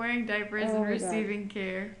infant wearing diapers Oh and my receiving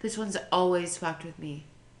care. This one's always fucked with me.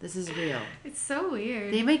 This is real. It's so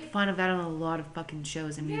weird. They make fun of that on a lot of fucking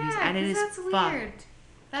shows and movies, and it is that's fucked. weird.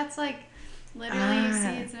 That's like, literally you see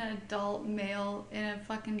it's an adult male in a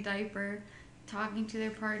fucking diaper talking to their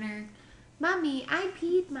partner. Mommy, I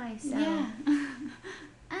peed myself. Yeah.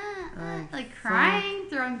 Like crying,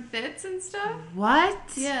 throwing fits and stuff. What?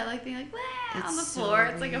 Yeah, like being like, It's on the so floor.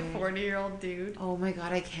 It's like a weird. 40-year-old dude. Oh my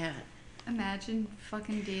god, I can't. Imagine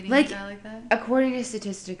fucking dating Like, a guy like that. According to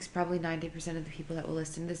statistics, probably 90% of the people that will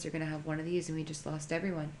listen to this are going to have one of these, and we just lost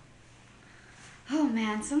everyone. Oh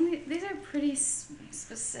man, these are pretty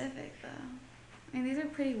specific though. I mean, these are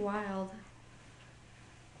pretty wild.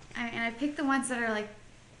 And I picked the ones that are like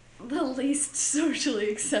the least socially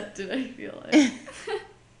accepted, I feel like.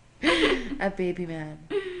 A baby man.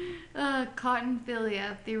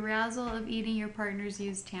 Cottonphilia, the arousal of eating your partner's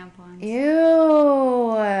used tampons. Ew.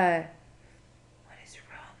 What is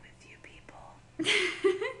wrong with you people?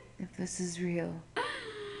 If this is real.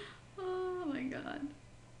 Oh my god.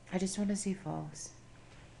 I just want to say false.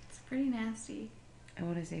 It's pretty nasty. I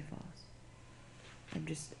want to say false.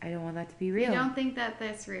 I don't want that to be real. You don't think that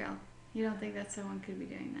that's real? You don't think that someone could be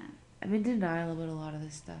doing that? I'm in denial about a lot of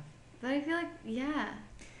this stuff. But I feel like, yeah.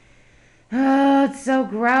 Oh, it's so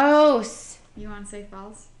gross. You want to say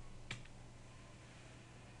false?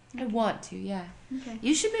 I want to, yeah. Okay.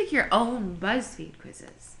 You should make your own BuzzFeed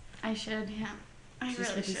quizzes. I should, yeah. I Just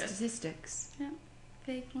really for the should. statistics. Yeah.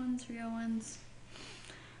 Fake ones, real ones.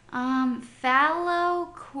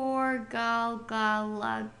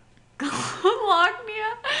 Phallocorgalgalagnia.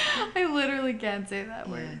 I literally can't say that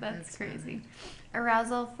word. Yeah, That's crazy. fine.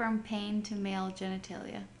 Arousal from pain to male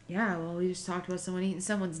genitalia. Yeah, well, we just talked about someone eating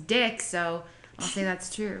someone's dick, so I'll say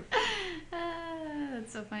that's true.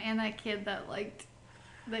 That's so funny. And that kid that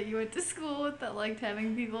you went to school with that liked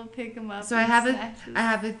having people pick him up. So I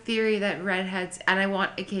have a theory that redheads,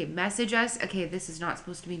 and message us. Okay, this is not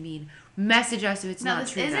supposed to be mean. Message us if it's not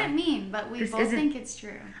true. No, this isn't mean, but we both think it's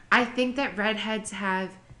true. I think that redheads have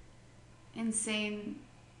insane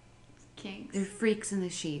kinks. They're freaks in the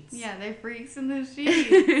sheets. Yeah, they're freaks in the sheets.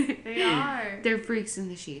 They are. They're freaks in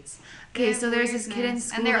the sheets. Okay, so there's this kid in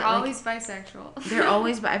school. And they're always bisexual. They're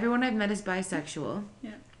always, but everyone I've met is bisexual.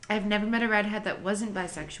 Yeah. I've never met a redhead that wasn't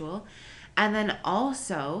bisexual. And then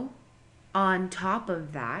also, on top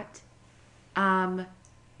of that,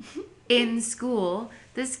 in school,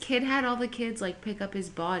 this kid had all the kids like pick up his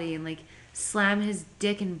body and like slam his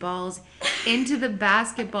dick and balls into the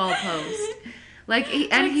basketball post.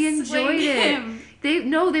 He enjoyed it. They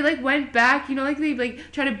like went back, like they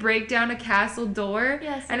like try to break down a castle door.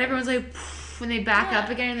 Yes. And everyone's like when they back up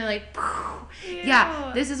again and they're like Ew.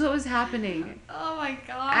 yeah, this is what was happening. Oh my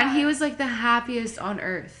god. And he was like the happiest on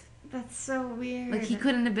earth. That's so weird. Like he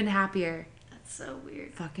couldn't have been happier. That's so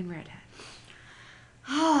weird. Fucking redhead.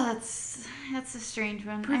 Oh, that's a strange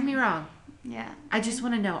one. Prove me wrong. Yeah. I just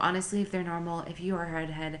want to know, honestly, if they're normal, if you are a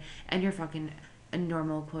redhead and you're fucking a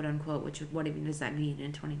normal, quote unquote, which what even does that mean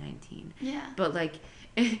in 2019? Yeah. But like,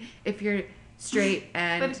 if you're straight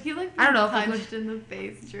and but if you like I don't know, punched in the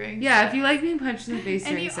face during if you like being punched in the face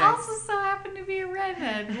and during you sex, also so happen to be a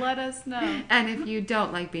redhead, let us know. and if you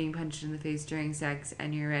don't like being punched in the face during sex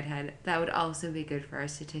and you're a redhead, that would also be good for our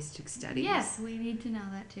statistics studies. Yes, we need to know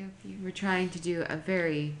that too. If you We're trying to do a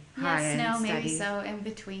very high-end study. maybe so in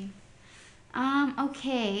between.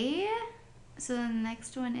 Okay. So the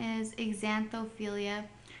next one is exanthophilia,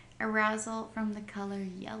 arousal from the color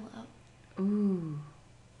yellow. Ooh.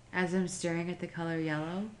 As I'm staring at the color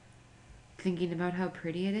yellow, thinking about how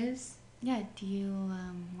pretty it is. Yeah, do you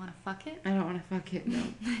want to fuck it? I don't want to fuck it, no.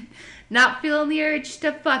 Not feeling the urge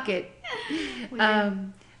to fuck it.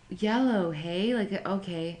 Weird. Yellow, hey? Like,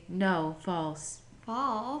 okay, no, false.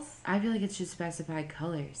 False. I feel like it should specify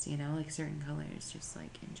colors, like certain colors, just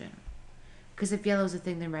like in general. Because if yellow's a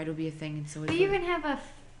thing, then red will be a thing, and so But you can have a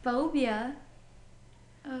phobia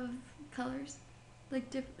of colors,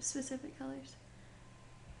 like specific colors.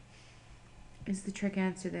 Is the trick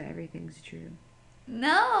answer that everything's true?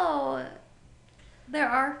 No, there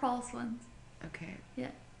are false ones. Okay.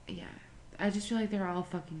 Yeah. Yeah. I just feel like they're all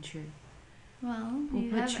fucking true. Well, We'll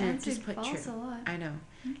you put have true. answered Just put false true. a lot. I know.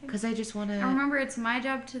 Okay. Because I just want to... And remember, it's my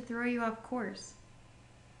job to throw you off course.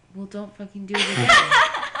 Well, don't fucking do it again.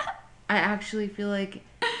 I actually feel like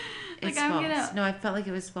It's false. No, I felt like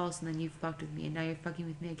it was false, and then you fucked with me, and now you're fucking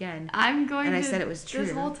with me again. And I said it was true.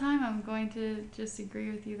 This whole time, I'm going to just agree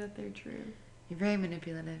with you that they're true. You're very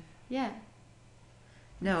manipulative. Yeah.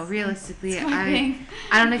 No, realistically, I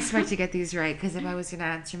don't expect to get these right, because if I was going to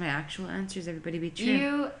answer my actual answers, everybody would be true.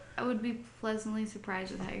 You would be pleasantly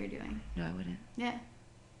surprised with how you're doing. No, I wouldn't. Yeah.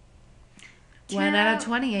 1 out of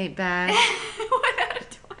 20 ain't bad. 1 out of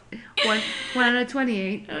 20. 1 out of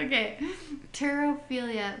 28. Okay.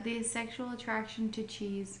 Turophilia, the sexual attraction to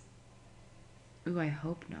cheese. Ooh, I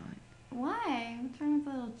hope not. Why? What's wrong with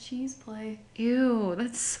the little cheese play? Ew,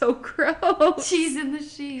 that's so gross. Cheese in the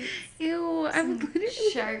sheets. Ew, I'm literally...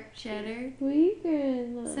 Sharp cheddar.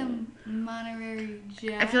 Weekend. Some Monterey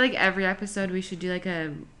Jack. I feel like every episode we should do like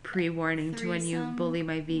a pre-warning to when you bully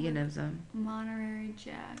my veganism. Monterey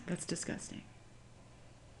Jack. That's disgusting.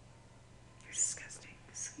 You're disgusting.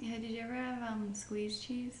 Yeah, did you ever have squeezed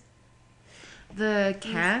cheese? The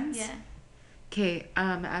cans? Yeah. Okay,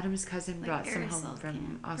 Adam's cousin Like brought some home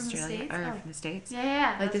from Australia from the States.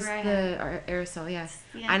 Yeah, like this the aerosol. Yeah.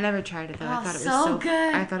 I never tried it though. I thought it was so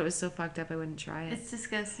good. I thought it was so fucked up. I wouldn't try it. It's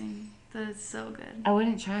disgusting, but it's so good. I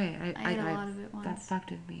wouldn't try it. I ate a lot of it once. That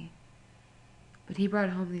fucked with me. But he brought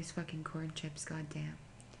home these fucking corn chips. Goddamn,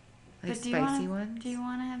 like spicy ones. Do you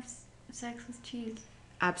want to have sex with cheese?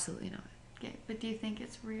 Absolutely not. Okay, but do you think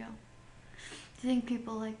it's real? Do you think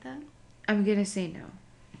people like that? I'm gonna say no.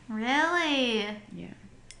 Really? Yeah.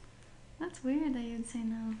 That's weird that you'd say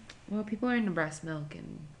no. Well, people are into breast milk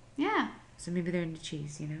and... Yeah. So maybe they're into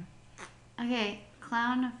cheese, you know? Okay.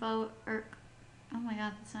 Oh my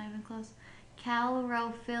god, that's not even close.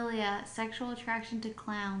 Calrophilia, sexual attraction to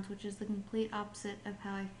clowns, which is the complete opposite of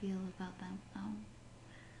how I feel about them.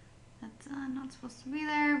 That's not supposed to be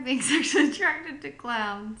there. Being sexually attracted to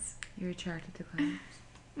clowns. You're attracted to clowns?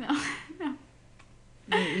 No.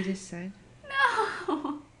 What you just said?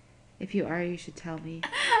 No. If you are, you should tell me.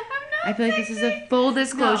 I'm not. I feel like this is a full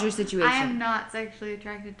disclosure situation. I am not sexually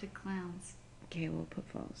attracted to clowns. Okay, we'll put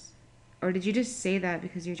false. Or did you just say that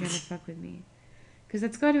because you're trying to fuck with me? Because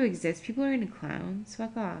that's got to exist. People are into clowns.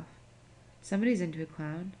 Fuck off. Somebody's into a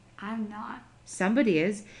clown. I'm not. Somebody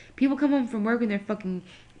is. People come home from work in their fucking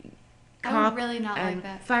cop I would really not and like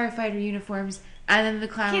that. firefighter uniforms, and then the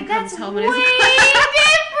clown that's comes home and way is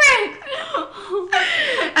different.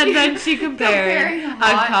 and then she comparing a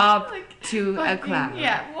cop to a fucking, clown.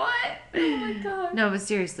 Yeah, what? Oh my god. No, but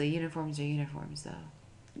seriously, uniforms are uniforms, though.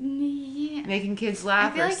 Yeah. Making kids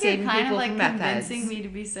laugh or saving people from meth heads. Convincing me to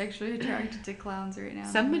be sexually attracted to clowns right now.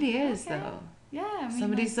 Somebody is, though. Yeah, I mean,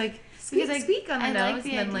 somebody's like squeak on the nose,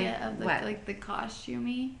 the and then idea of what? like the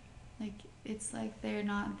costumey, like it's like they're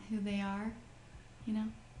not who they are, you know.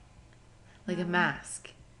 Like a mask.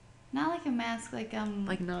 Not like a mask, like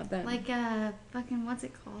not that. Like fucking what's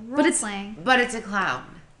it called? Role playing. But it's a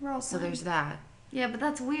clown. Role so playing. there's that. Yeah, but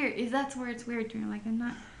that's weird. That's where it's weird to me. Like I'm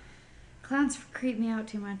not. Clowns creep me out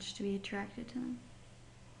too much to be attracted to them.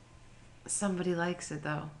 Somebody likes it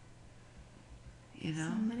though. You know.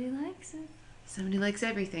 Somebody likes it. Somebody likes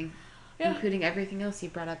everything, including everything else you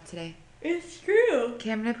brought up today. It's true.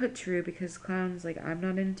 Okay, I'm gonna put true because clowns, like, I'm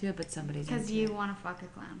not into it, but somebody's into it. Because you want to fuck a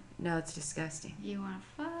clown. No, it's disgusting. You want to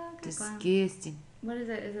fuck a clown. Disgusting. What is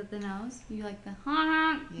it? Is it the nose? You like the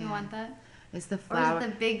honk? Yeah. You want that? It's the flower. Or is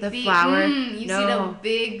it the big feet? The flower. You see the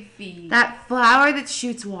big feet. That flower that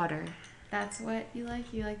shoots water. That's what you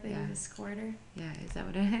like? You like the squirter? Yeah, is that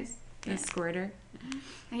what it is? The squirter?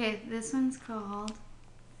 Okay, this one's called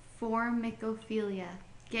Formicophilia.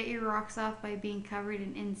 Get your rocks off by being covered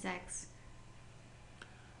in insects.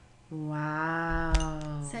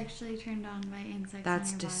 Wow. Sexually turned on by insects.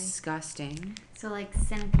 That's on your disgusting. Body. So like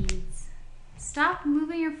centipedes. Stop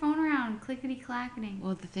moving your phone around, clickety clacketing.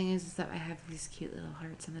 Well, the thing is that I have these cute little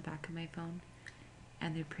hearts on the back of my phone,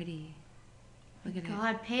 and they're pretty. Look at it.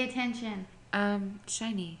 God, pay attention.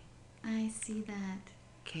 Shiny. I see that.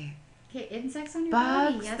 Okay. Okay, insects on your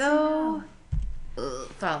Bugs, body. Yes though. or no?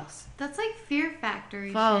 False. That's like Fear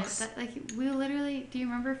Factory False. shit. Like we literally. Do you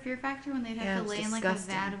remember Fear Factor when they'd have to lay in like a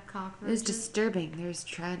vat of cockroaches? It was disturbing. There's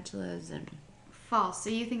tarantulas and. False. So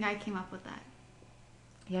you think I came up with that?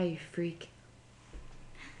 Yeah, you freak.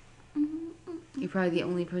 You're probably the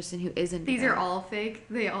only person who isn't. These are all fake.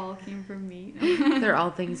 They all came from me. They're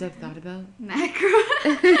all things I've thought about.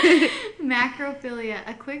 Macrophilia.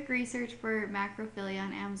 A quick research for macrophilia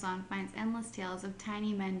on Amazon finds endless tales of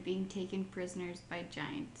tiny men being taken prisoners by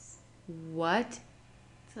giants. What?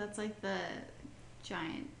 So that's like the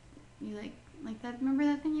giant. You like that? Remember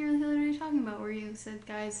that thing you were literally talking about where you said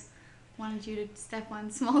guys wanted you to step on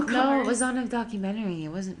small cars? No, it was on a documentary. It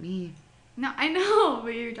wasn't me. No, I know,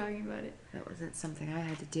 but you were talking about it. That wasn't something I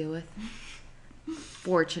had to deal with.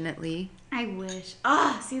 Fortunately. I wish.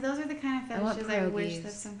 See, those are the kind of I want fetishes I wish pierogies.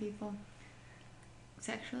 that some people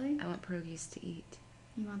sexually. I want pierogies to eat.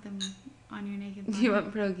 You want them on your naked body. You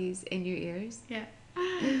want pierogies in your ears? Yeah.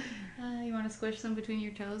 You want to squish them between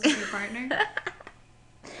your toes with your partner?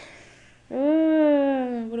 What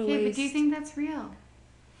a Okay, waste. but do you think that's real?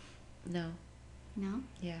 No. No?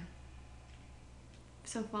 Yeah.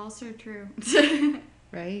 So false or true?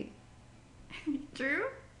 Right? True?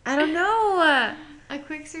 I don't know. A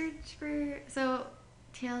quick search for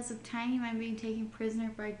tales of tiny men being taken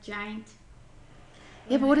prisoner by giant.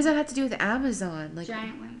 Yeah, but what does that have to do with Amazon? Like,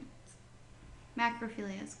 giant women?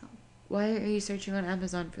 Macrophilia is called. why are you searching on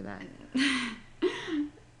Amazon for that?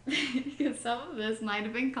 Because some of this might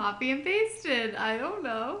have been copy and pasted. I don't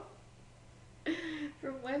know.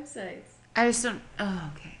 From websites. I just don't.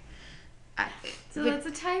 Oh, okay. So that's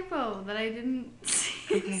a typo that I didn't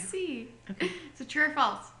see. Okay. So true or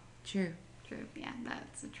false? True. True. Yeah,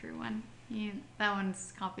 that's a true one. That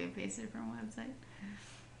one's copy and pasted from a website.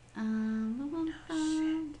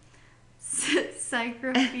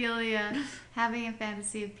 Psychrophilia, having a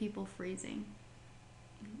fantasy of people freezing.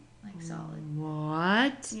 Like solid.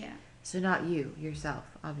 What? Yeah. So not you, yourself,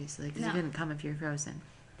 obviously, because you couldn't come if you're frozen.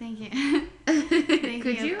 Thinking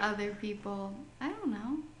Could you? of other people. I don't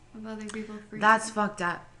know. Of other people freezing. That's fucked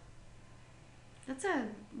up. That's a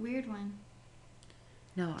weird one.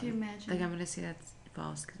 No. To imagine. Like, I'm going to say that's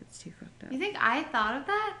false because it's too fucked up. You think I thought of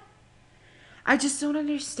that? I just don't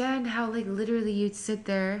understand how, like, literally you'd sit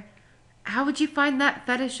there. How would you find that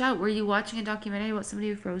fetish out? Were you watching a documentary about somebody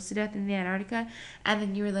who froze to death in the Antarctica? And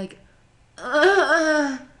then you were like,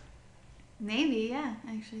 ugh. Maybe, yeah,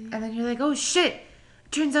 actually. And then you're like, oh shit.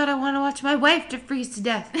 Turns out I want to watch my wife to freeze to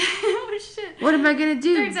death. Oh shit. What am I going to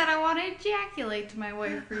do? Turns out I want to ejaculate to my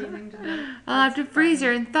wife freezing to death. I'll have to freeze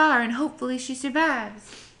her and thaw her and hopefully she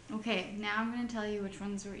survives. Okay, now I'm going to tell you which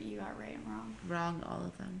ones you got right and wrong. Wrong, all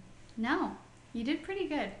of them. No, you did pretty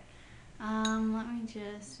good. I'm going to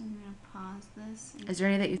pause this. Is there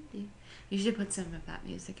any that you should put some of that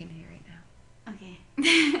music in here right now. Okay.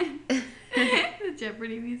 The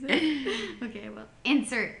Jeopardy music. Okay, well,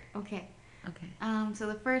 insert. Okay. Okay. So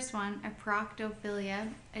the first one, proctophilia,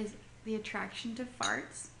 is the attraction to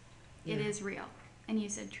farts. Yeah. It is real. And you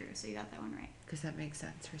said true, so you got that one right. Because that makes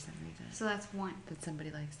sense for some reason. So that's one. That somebody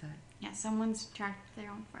likes that. Yeah, someone's attracted to their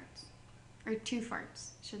own farts. Or two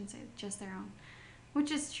farts. Shouldn't say just their own. Which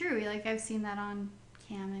is true. Like, I've seen that on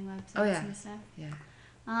camming websites and stuff. Yeah.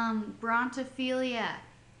 Brontophilia,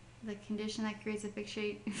 the condition that creates a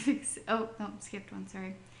skipped one,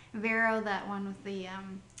 sorry. Vero, that one with the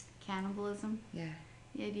cannibalism. Yeah.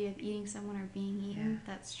 The idea of eating someone or being eaten.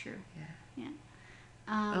 Yeah. That's true. Yeah.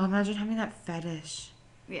 Yeah. Imagine having that fetish.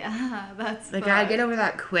 Yeah, that's like, I'd get over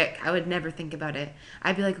that quick. I would never think about it.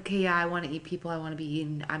 I'd be like, okay, yeah, I want to eat people. I want to be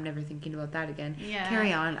eaten. I'm never thinking about that again. Yeah.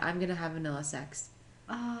 Carry on. I'm going to have vanilla sex.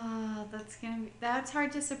 Oh, that's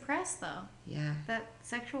hard to suppress, though. Yeah. That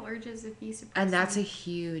sexual urges, if you suppress And that's them. a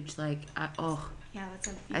huge, like, Yeah, that's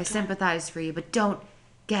a I sympathize for you, but don't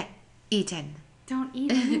get eaten. Don't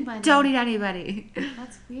eat anybody. Don't eat anybody.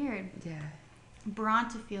 That's weird. Yeah.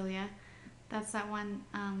 Brontophilia, that's that one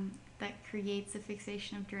that creates the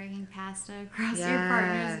fixation of dragging pasta across your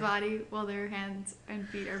partner's body while their hands and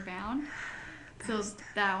feet are bound. So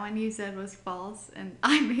that one you said was false, and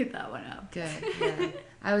I made that one up. Good. Yeah.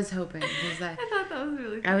 I was hoping because I thought that was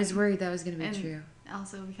really funny. I was worried that was going to be and true.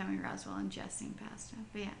 Also becoming aroused while ingesting pasta.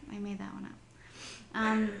 But yeah, I made that one up.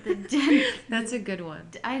 That's a good one.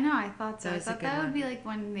 I know, I thought so. That I was a thought good that would one. be like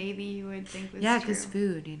one maybe you would think was Yeah, true. because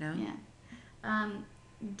food, you know? Yeah.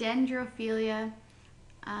 Dendrophilia,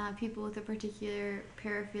 people with a particular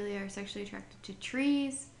paraphilia are sexually attracted to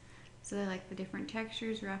trees. So they like the different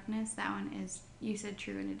textures, roughness. That one is, you said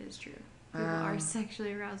true, and it is true. People are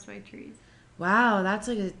sexually aroused by trees. Wow, that's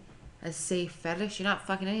like a safe fetish. You're not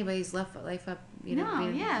fucking anybody's life up, you know,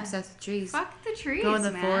 being obsessed with trees. Fuck the trees, Go in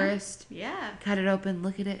the man. forest. Yeah. Cut it open,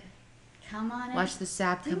 look at it. Come on in. Watch the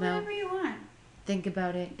sap Do come out. whatever you want. Think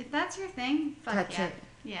about it. If that's your thing, fuck Touch yeah. it.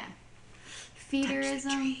 Yeah. Touch the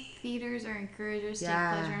Feederism. tree. Feeders are encouragers to take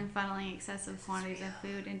Yeah. pleasure in funneling excessive quantities of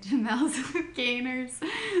food into mouths of gainers.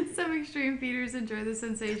 Some extreme feeders enjoy the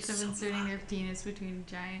sensation of inserting their penis between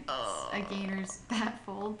a gainer's fat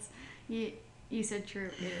folds. You said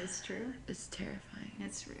true. It is true. It's terrifying.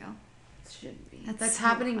 It's real. It shouldn't be. That's so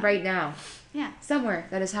happening fun. right now. Yeah. Somewhere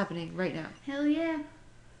that is happening right now. Hell yeah.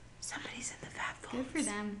 Somebody's in the fat folds. Good for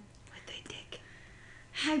them. With their dick.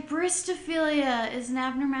 Hybristophilia is an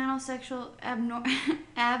abnormal sexual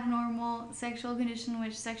condition in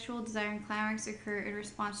which sexual desire and climax occur in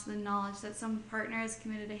response to the knowledge that some partner has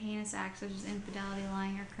committed a heinous act such as infidelity,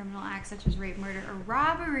 lying, or criminal acts such as rape, murder, or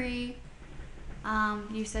robbery.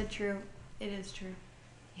 You said true. It is true.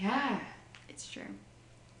 Yeah. It's true.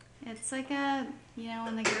 It's like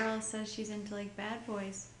when the girl says she's into like bad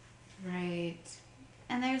boys. Right.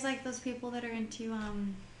 And there's like those people that are into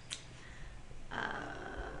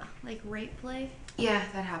like rape play. Yeah,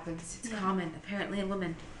 that happens. It's common. Apparently in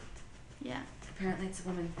women. Yeah. Apparently it's a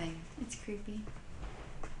woman thing. It's creepy.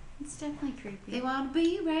 It's definitely creepy. They want to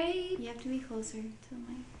be raped. You have to be closer to the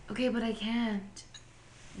mic. Okay, but I can't.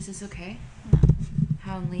 Is this okay? No.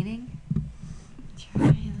 How I'm leaning? Try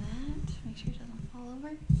that. Make sure it doesn't fall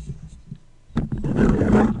over.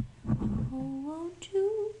 Oh, won't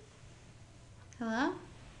you? Hello?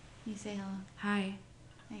 You say hello. Hi.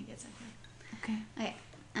 I think it's okay. Okay. Okay.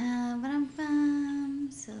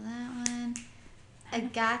 So that one.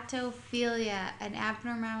 Agatophilia, an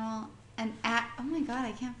abnormal, oh my god,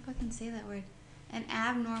 I can't fucking say that word. An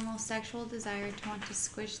abnormal sexual desire to want to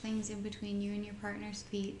squish things in between you and your partner's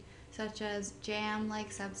feet, such as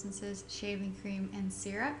jam-like substances, shaving cream, and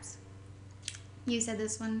syrups. You said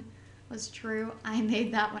this one was true. I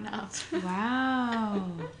made that one up. Wow.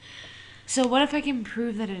 So what if I can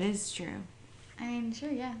prove that it is true? I mean,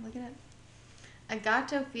 sure, yeah, look it up.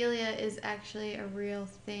 Agatophilia is actually a real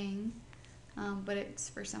thing, but it's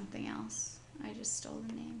for something else. I just stole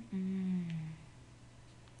the name.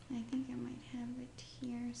 I think I might have it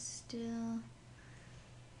here still.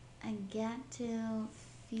 Agatophilia.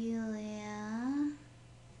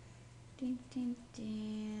 Ding, ding,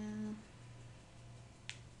 ding.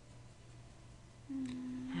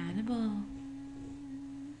 Hannibal.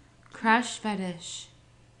 Crush fetish.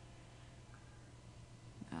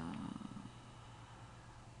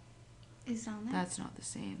 Is it on there? That's not the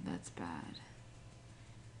same. That's bad.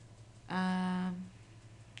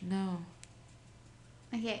 No.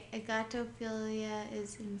 Okay, agatophilia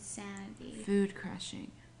is insanity. Food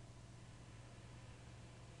crushing.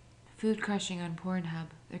 Food crushing on Pornhub.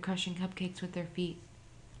 They're crushing cupcakes with their feet.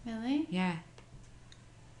 Really? Yeah.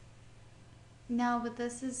 No, but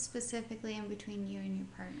this is specifically in between you and your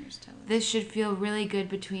partner's toes. This should feel really good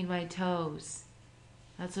between my toes.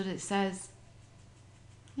 That's what it says.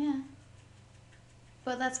 Yeah.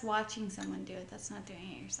 But that's watching someone do it. That's not doing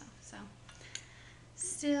it yourself. So,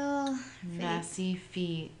 still fake. Messy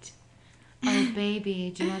feet. Oh,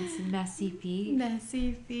 baby, do you want some messy feet?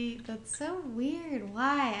 Messy feet. That's so weird.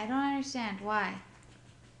 Why? I don't understand. Why?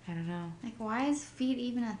 I don't know. Like, why is feet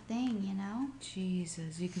even a thing, you know?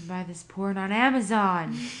 Jesus, you can buy this porn on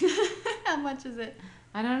Amazon. How much is it?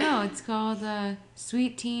 I don't know. It's called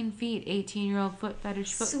Sweet Teen Feet, 18-year-old foot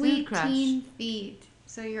fetish foot food Sweet crush. teen feet.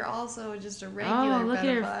 So you're also just a regular Oh, look at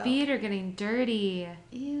her pedophile. feet are getting dirty.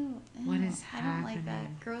 Ew. What is I don't like that.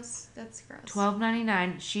 happening? Gross. That's gross.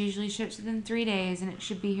 $12.99. She usually ships within 3 days, and it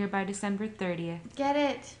should be here by December 30th. Get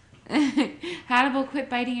it. Hannibal, quit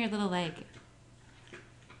biting your little leg.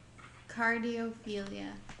 Cardiophilia.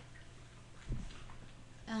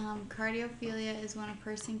 Cardiophilia is when a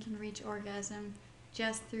person can reach orgasm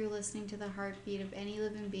just through listening to the heartbeat of any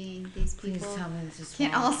living being. These people Please tell me this is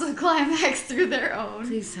can false. also climax through their own.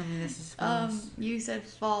 Please tell me this is false. You said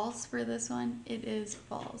false for this one. It is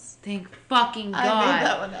false. Thank fucking God. I made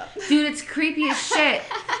that one up. Dude, it's creepy as shit.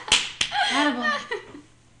 Hannibal.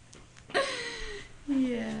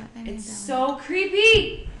 Yeah, I made It's that so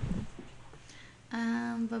creepy.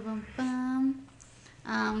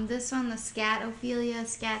 This one, the scatophilia,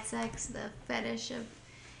 scat sex, the fetish of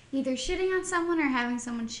either shitting on someone or having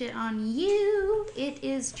someone shit on you. It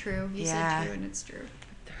is true. You said true, and it's true.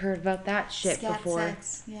 Heard about that shit Scat before.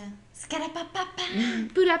 sex, yeah. Scatapapapa.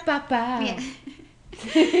 Boodapapa. Yeah.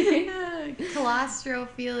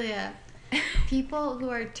 Claustrophilia. People who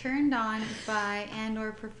are turned on by and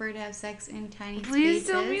or prefer to have sex in tiny Please spaces.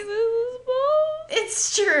 tell me this is false.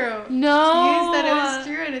 It's true. No. You said it was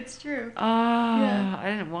true, and it's true. Oh, Yeah. I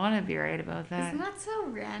didn't want to be right about that. Isn't that so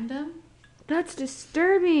random? That's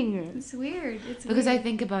disturbing. It's weird. It's Because I weird.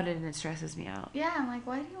 think about it and it stresses me out. Yeah, I'm like,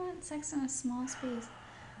 why do you want sex in a small space?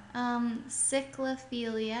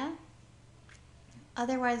 Cyclophilia,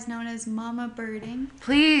 otherwise known as mama birding.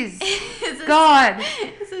 Please. It's a- God.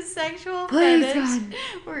 It's a sexual Please, fetish God.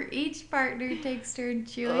 where each partner takes turn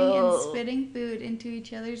chewing Oh. and spitting food into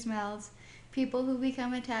each other's mouths. People who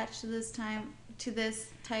become attached to this type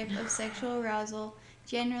of sexual arousal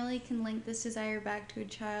generally can link this desire back to a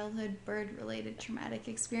childhood bird-related traumatic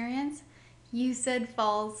experience. You said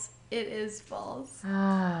false. It is false.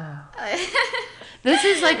 This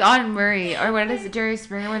is like on Murray, or what is it, Jerry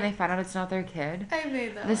Springer, when they find out it's not their kid. I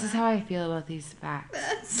made that. This is how I feel about these facts.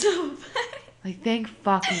 That's so funny. Like, thank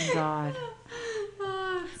fucking God.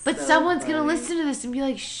 Oh, But so someone's funny. gonna listen to this and be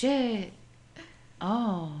like, shit.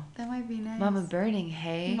 Oh. That might be nice. Mama birding,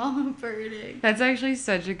 hey? Mama birding. That's actually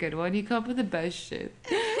such a good one. You come up with the best shit.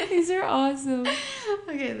 These are awesome.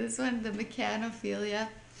 Okay, this one, the mechanophilia.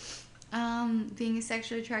 Being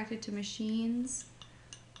sexually attracted to machines.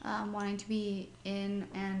 Wanting to be in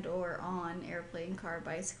and or on airplane, car,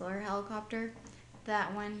 bicycle, or helicopter.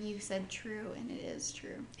 That one, you said true, and it is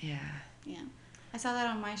true. Yeah. Yeah. I saw that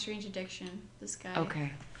on My Strange Addiction. This guy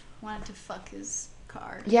wanted to fuck his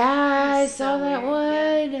car. Yeah, I saw so that weird.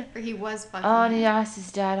 one. Yeah. Or he was fucking Oh, and he him. asked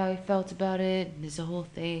his dad how he felt about it, and there's a whole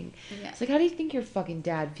thing. Yeah. It's like, how do you think your fucking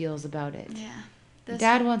dad feels about it? Yeah. Your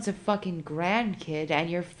dad wants a fucking grandkid, and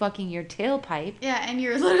you're fucking your tailpipe. Yeah, and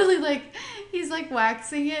you're literally like, he's like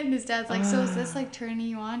waxing it, and his dad's like, so is this like turning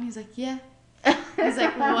you on? He's like, yeah. He's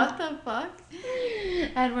like, what the fuck?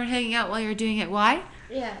 And we're hanging out while you're doing it. Why?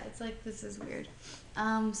 Yeah, it's like, this is weird.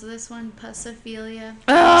 So this one, pussophilia.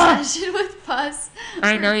 Ugh! Obsession with pus.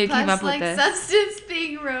 I know you came up with Pus-like this. substance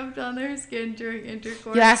being rubbed on their skin during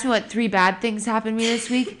intercourse. You asked me what 3 bad things happened to me this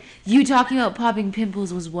week. You talking about popping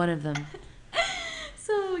pimples was one of them.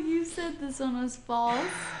 So you said this one was false.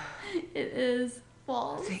 It is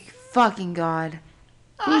false. Thank fucking God.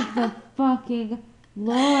 Thank the fucking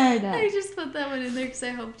Lord. I just put that one in there because I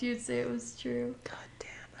hoped you'd say it was true. God damn,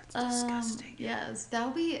 that's disgusting. Yes, that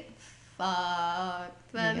would be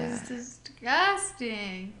fucked. That is Yeah.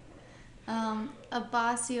 disgusting.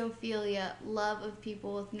 Abasiophobia, love of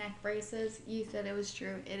people with neck braces. You said it was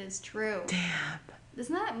true. It is true. Damn.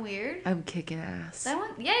 Isn't that weird? I'm kicking ass. That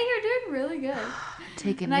one, yeah, you're doing really good.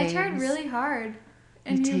 Taking And names. I tried really hard.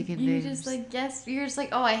 And You're you, taking you names. just like guessed. You're just like,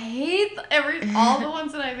 oh, I hate all the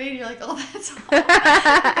ones that I made. You're like, oh, that's awful.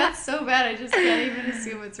 That's so bad. I just can't even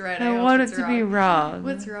assume it's right. I hope want it it's to be wrong.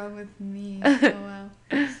 What's wrong with me? Oh wow.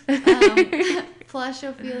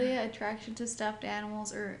 Plushophilia, attraction to stuffed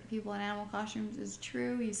animals or people in animal costumes, is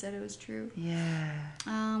true. You said it was true. Yeah.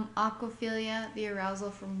 Aquaphilia, the arousal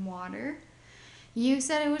from water. You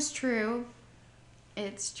said it was true.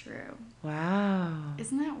 It's true. Wow.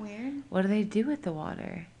 Isn't that weird? What do they do with the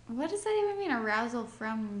water? What does that even mean? Arousal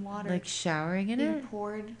from water? Like showering in Being it?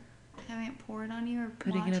 poured, having it poured on you, or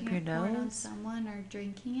Putting it up watching your poured on nose? someone, or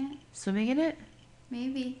drinking it. Swimming in it?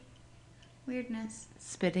 Maybe. Weirdness.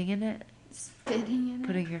 Spitting in it? Spitting in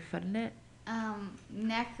Putting your foot in it?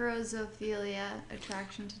 Necrosophilia,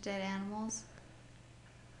 attraction to dead animals.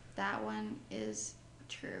 That one is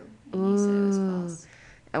true. And you said it was false.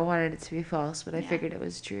 I wanted it to be false, but I Yeah. figured it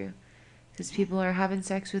was true. Because people are having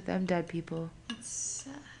sex with them dead people. It's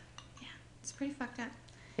yeah, it's pretty fucked up.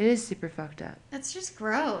 It is super fucked up. It's just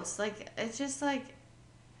gross. Like, it's just like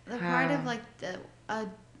the part of How? like a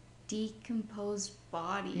decomposed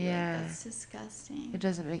body. Yeah. Like, that's disgusting. It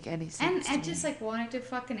doesn't make any sense. And to just me. like wanting to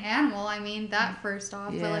fuck an animal. I mean, that first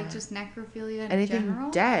off, but like Yeah. just necrophilia in anything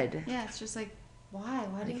general. dead. Yeah, it's just like, why?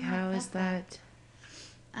 Why do Like, you how want is that?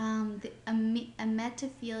 The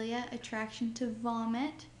emetophilia, attraction to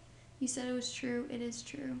vomit. You said it was true. It is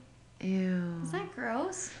true. Ew. Isn't that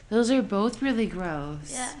gross? Those are both really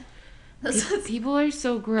gross. Yeah. People are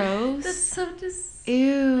so gross. That's so just.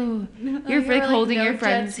 Ew. No, You're like like, holding no your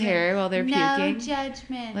friend's judgment. hair while they're No puking.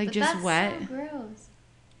 judgment. Like, But just that's wet. So gross.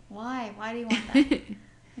 Why? Why do you want that?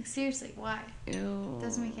 Like, seriously, why? Ew.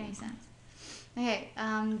 Doesn't make any sense. Okay,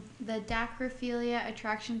 the dacrophilia,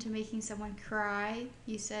 attraction to making someone cry.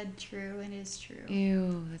 You said true, and it is true.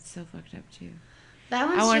 Ew, that's so fucked up too. That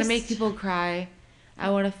one's I want to just- make people cry. I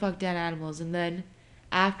want to fuck dead animals, and then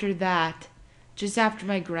after that, just after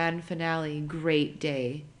my grand finale, great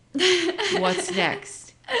day. What's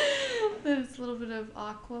next? There's a little bit of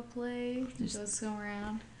aqua play. Just- Goes go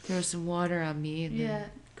around. Throw some water on me and Yeah. then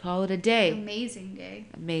call it a day. Amazing day.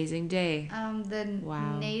 Amazing day. The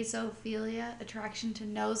Wow. nasophilia, attraction to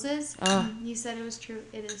noses. Oh. You said it was true.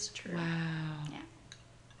 It is true. Wow. Yeah.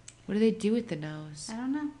 What do they do with the nose? I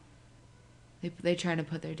don't know. They trying to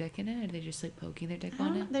put their dick in it, or are they just like poking their dick I on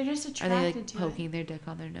don't know. it? They're just Are attracted they like to poking it. their dick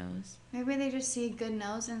on their nose? Maybe they just see a good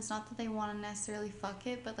nose, and it's not that they want to necessarily fuck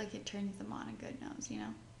it, but like it turns them on a good nose, you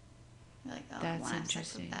know? They're like, oh, I That's want to have sex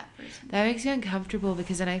interesting. with that person. That makes me uncomfortable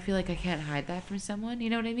because then I feel like I can't hide that from someone.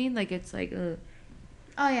 You know what I mean? Like it's like, ugh.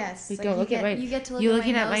 Oh yes. Like, Like, don't you look get, at my. You get to look you at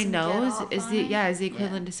looking my at my and get nose off is on the it. yeah is the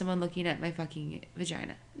equivalent to someone looking at my fucking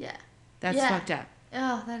vagina. Yeah. That's Yeah. fucked up.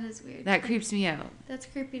 Oh, that is weird. That creeps me out. That's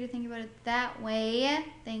creepy to think about it that way.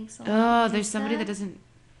 Thanks a lot. Oh, there's somebody Lisa. that doesn't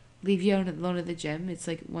leave you alone at the gym. It's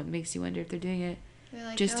like what makes you wonder if they're doing it They're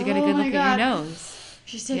like, just to get a oh good my look God. at your nose.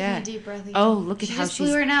 She's taking Yeah. a deep breath. Oh, look at she how just she's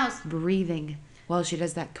blew her nose. breathing while she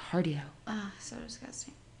does that cardio. Ah, so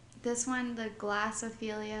disgusting. This one, the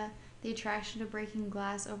glassophilia, the attraction to breaking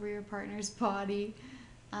glass over your partner's body.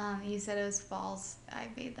 You said it was false. I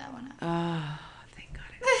made that one up. Oh, thank God.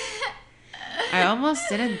 I almost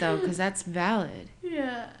didn't, though, because that's valid.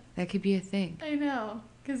 Yeah. That could be a thing. I know.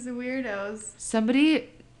 Because the weirdos. Somebody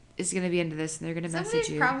is going to be into this, and they're going to message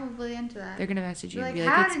you. Somebody's probably into that. They're going to message you They're and like, be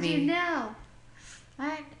like, how it's did me. you know?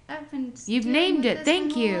 I've been You've dealing named with it. this Thank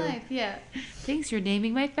my whole you. life. Yeah. Thanks for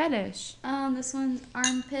naming my fetish. This one's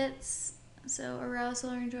armpits. So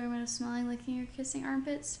arousal or enjoyment of smelling, licking, or kissing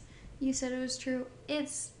armpits. You said it was true.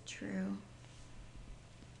 It's true.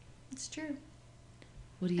 It's true.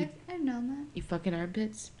 What do you... I've known that. You fucking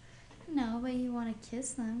armpits? No, but you want to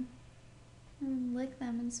kiss them. And lick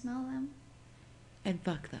them and smell them. And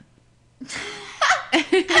fuck them. And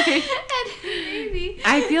maybe.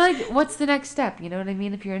 I feel like, what's the next step? You know what I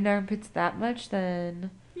mean? If you're into armpits that much, then...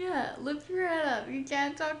 Yeah, lift your head up. You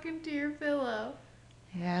can't talk into your pillow.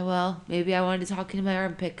 Yeah, well, maybe I wanted to talk into my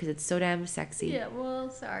armpit because it's so damn sexy. Yeah, well,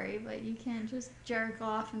 sorry, but you can't just jerk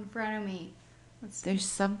off in front of me. There's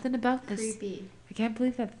something about this. Creepy. I can't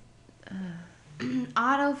believe that...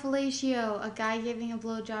 Autofellatio, a guy giving a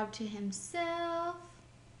blowjob to himself.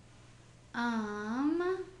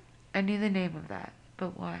 I knew the name of that,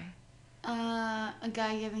 but why? A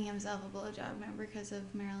guy giving himself a blowjob, remember, because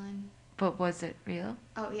of Marilyn. But was it real?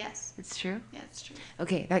 Oh, yes. It's true? Yeah, it's true.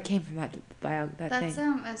 Okay, that came from that That's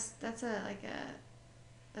thing. that's a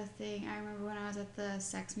thing. I remember when I was at the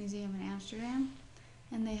Sex Museum in Amsterdam,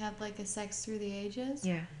 and they had like a sex through the ages.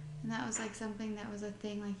 Yeah. And that was like something that was a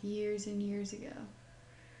thing like years and years ago.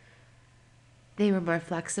 They were more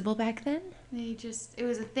flexible back then? It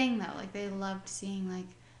was a thing though. Like they loved seeing like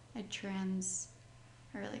a trans,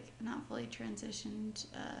 or like not fully transitioned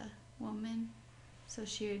woman. So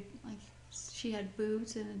she had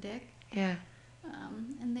boobs and a dick. Yeah.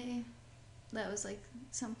 And that was like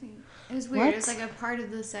something. It was weird. What? It was like a part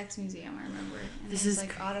of the Sex Museum. I remember. And This it was is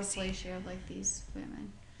like autofellatio of like these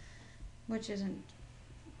women, which isn't.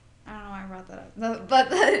 I don't know why I brought that up,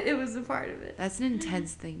 but it was a part of it. That's an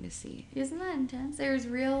intense thing to see. Isn't that intense? There's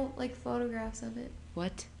real like photographs of it.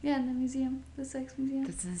 What? Yeah, in the museum, the Sex Museum.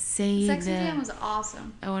 That's insane. The Sex Museum was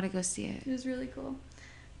awesome. I want to go see it. It was really cool.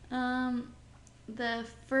 The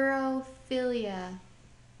furrophilia,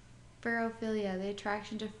 the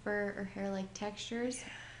attraction to fur or hair-like textures. Yeah.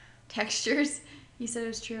 Textures. You said it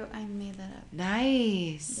was true. I made that up.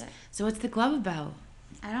 Nice. Yeah. So what's the glove about?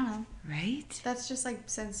 I don't know. Right? That's just like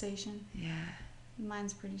sensation. Yeah.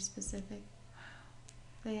 Mine's pretty specific.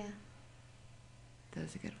 But yeah. That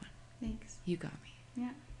was a good one. Thanks. You got me.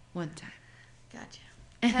 Yeah. One time. Gotcha.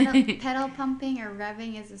 Pedal pumping or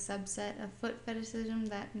revving is a subset of foot fetishism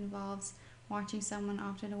that involves watching someone,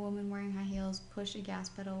 often a woman wearing high heels, push a gas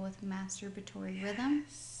pedal with masturbatory rhythm.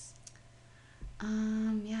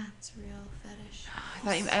 Yeah, it's a real fetish.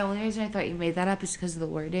 The only reason I thought you made that up is because of the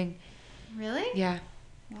wording. Really? Yeah.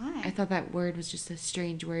 Why? I thought that word was just a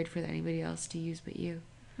strange word for anybody else to use but you.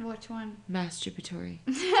 Which one? Masturbatory.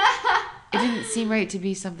 It didn't seem right to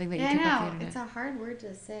be something that you took off the internet. It's a hard word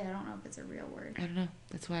to say. I don't know if it's a real word. I don't know.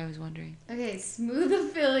 That's why I was wondering. Okay,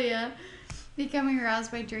 smoothophilia. Becoming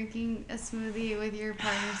aroused by drinking a smoothie with your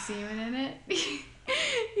partner's semen in it.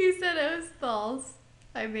 You said it was false.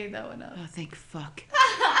 I made that one up. Oh, thank fuck.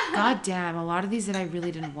 God damn, a lot of these that I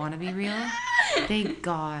really didn't want to be real. Thank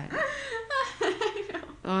God. I know.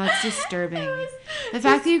 Oh, that's disturbing. The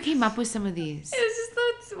fact that you came up with some of these. It's just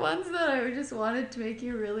those ones that I just wanted to make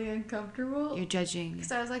you really uncomfortable. You're judging.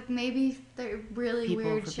 Because I was like, maybe they're really people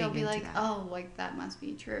weird. for She'll being be into like, that. oh, like that must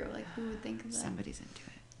be true. Like, who would think of that? Somebody's into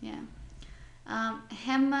it. Yeah.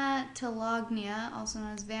 Hematolognia, also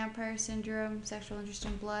known as vampire syndrome, sexual interest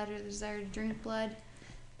in blood or the desire to drink blood.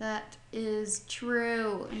 That is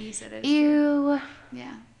true. And you said it's Ew. true.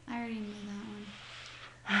 Yeah, I already knew that one.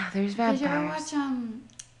 There's vampires. Did you ever watch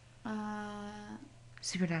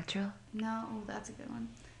Supernatural? No, oh, that's a good one.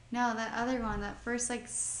 No, that other one, that first like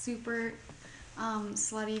super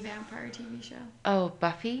slutty vampire TV show. Oh,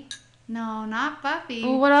 Buffy? No, not Buffy.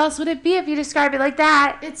 Well, what else would it be if you describe it like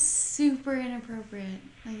that? It's super inappropriate.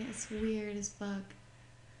 Like it's weird as fuck.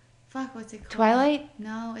 Fuck, what's it called? Twilight?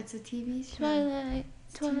 No, it's a TV show. Twilight.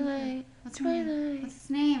 What's its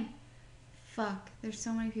name? Fuck. There's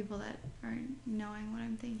so many people that are knowing what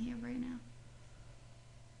I'm thinking of right now.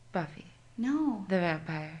 Buffy. No. The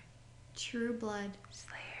vampire. True Blood.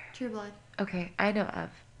 Slayer. True Blood. Okay, I know of.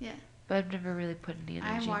 Yeah. But I've never really put any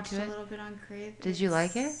energy into it. I watched a little bit on Crave. Did you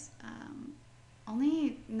like it?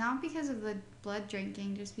 Only not because of the blood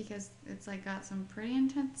drinking just because it's like got some pretty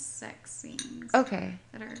intense sex scenes. Okay.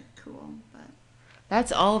 That are cool, but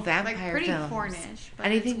that's all vampire like pretty films. pornish. But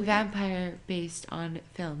anything vampire based on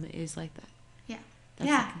film is like that. Yeah. That's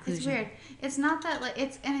yeah, it's weird. It's not that like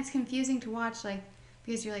it's confusing to watch like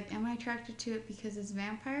because you're like, am I attracted to it because it's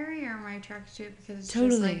vampire-y or am I attracted to it because it's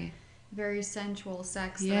just like very sensual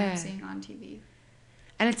sex that I'm seeing on TV?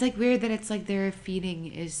 And it's like weird that it's like their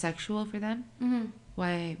feeding is sexual for them. Mm-hmm.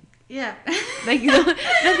 Why? Yeah. Like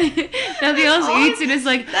nothing else eats and it's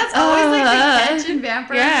like that's always like the catch in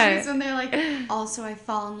vampire movies when they're like, also I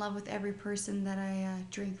fall in love with every person that I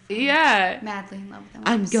drink from. Yeah. Madly in love with them.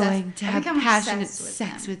 I'm going to have passionate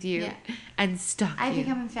sex with you and stalk you. I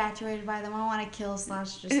become infatuated by them. I want to kill /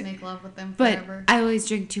 just make love with them but forever. I always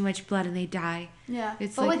drink too much blood and they die. Yeah.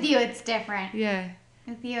 But like, with you it's different. Yeah.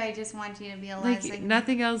 With you, I just want you to be alive. Like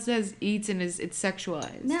nothing else says eats and it's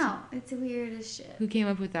sexualized. No, it's weird as shit. Who came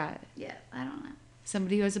up with that? Yeah, I don't know.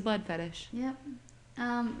 Somebody who has a blood fetish. Yep.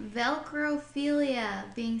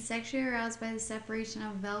 Velcrophilia, being sexually aroused by the separation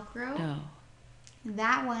of Velcro. No.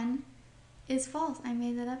 That one is false. I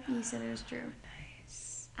made that up. You said it was true.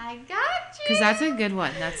 Nice. I got you. Because that's a good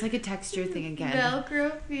one. That's like a texture thing again.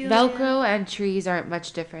 Velcrophilia. Velcro and trees aren't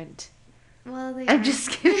much different. Well, I'm just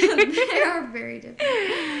kidding. They are very different.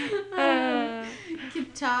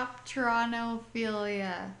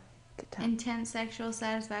 Catoptronophilia. Intense sexual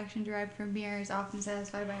satisfaction derived from mirrors, often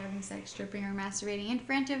satisfied by having sex, stripping, or masturbating in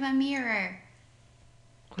front of a mirror.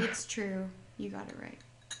 It's true. You got it right.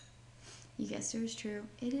 You guessed it was true.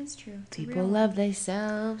 It is true. It's people love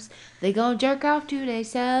themselves. They gon' jerk off to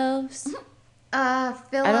themselves. I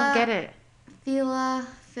don't get it. Phila.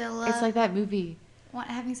 It's like that movie. What,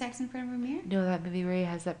 having sex in front of a mirror? No, that movie where he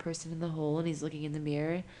has that person in the hole and he's looking in the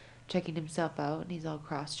mirror, checking himself out, and he's all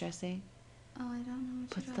cross-dressing. Oh, I don't know.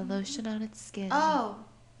 Puts the lotion on its skin. Oh,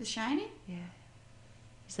 The Shining? Yeah.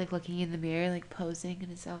 He's like looking in the mirror, like posing in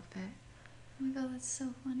his outfit. Oh my god, that's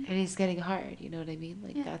so funny. And he's getting hard, you know what I mean?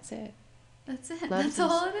 Like, that's it. That's it. That's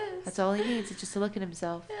all it is. That's all he needs, is just to look at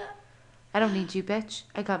himself. Yeah. I don't need you, bitch.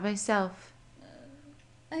 I got myself.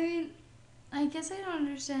 I mean, I guess I don't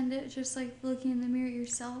understand it, just like looking in the mirror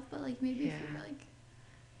yourself, but like maybe if you're like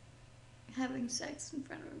having sex in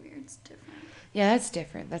front of a mirror, it's different. Yeah, that's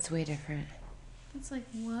different. That's way different. It's like,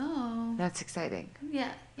 whoa. That's exciting.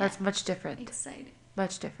 Yeah. That's much different. Exciting.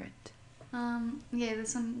 Much different. Yeah,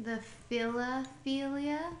 this one, the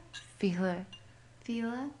philophilia. Phila.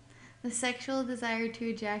 The sexual desire to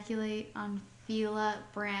ejaculate on Fila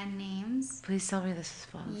brand names. Please tell me this is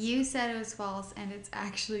false. You said it was false, and it's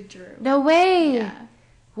actually true. No way! Yeah.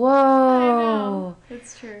 Whoa! I know.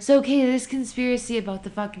 It's true. So, okay, this conspiracy about the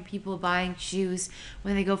fucking people buying shoes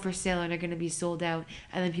when they go for sale and are going to be sold out,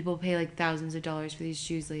 and then people pay like thousands of dollars for these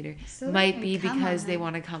shoes later, so might be because they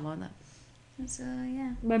want to come on them. So,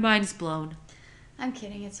 yeah. My mind's blown. I'm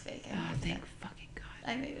kidding, it's fake. Oh, thank fucking God.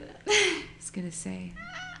 I made it up. I was going to say,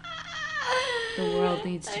 the world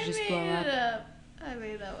needs to just blow up. I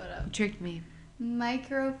made that one up. You tricked me.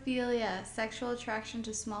 Microphilia, sexual attraction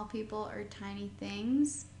to small people or tiny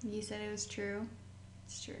things. You said it was true.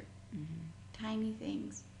 It's true. Mm-hmm. Tiny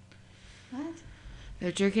things. What?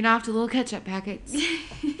 They're jerking off to little ketchup packets.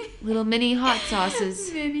 Little mini hot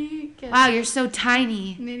sauces. Mini ketchup. Wow, you're so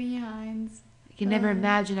tiny. Mini Heinz. I can never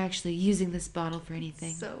imagine actually using this bottle for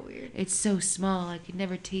anything. So weird. It's so small, I could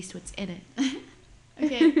never taste what's in it.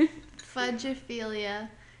 Okay. Fudgophilia.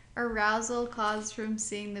 Arousal caused from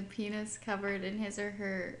seeing the penis covered in his or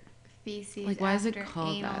her feces like, why after is it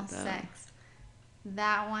called anal that, though? sex.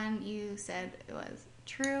 That one you said it was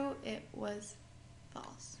true. It was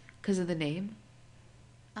false. Because of the name?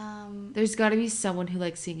 There's got to be someone who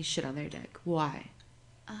likes seeing shit on their dick. Why?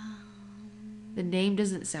 The name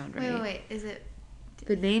doesn't sound right. Wait. Is it?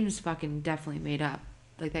 The name's fucking definitely made up.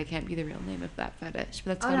 Like, that can't be the real name of that fetish.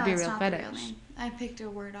 But that's got to be a real fetish. The real name. I picked a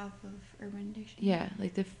word off of Urban Dictionary. Yeah,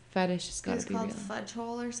 like the fetish has got to be real. It was called fudge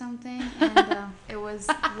hole or something, and it was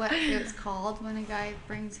what it was called when a guy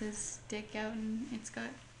brings his dick out and it's got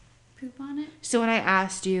poop on it. So when I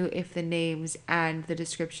asked you if the names and the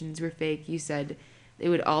descriptions were fake, you said it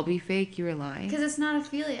would all be fake. You were lying. Because it's not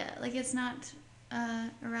aphilia. Like, it's not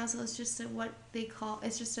arousal. It's just what they call.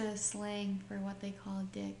 It's just a slang for what they call a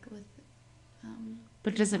dick with.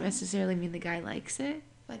 But it doesn't necessarily mean the guy likes it.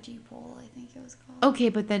 Fudgy pole, I think it was called. Okay,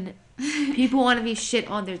 but then people want to be shit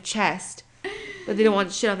on their chest, but they don't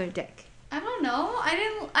want shit on their dick. I don't know. I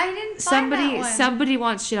didn't find that one. Somebody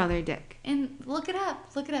wants shit on their dick. And look it up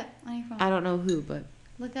on your phone. I don't know who, but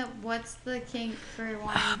look up what's the kink for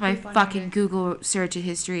wanting my poop on fucking your dick. Google search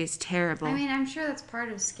history is terrible. I mean, I'm sure that's part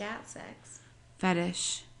of scat sex.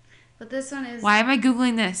 Fetish. But this one is. Why am I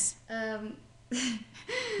Googling this?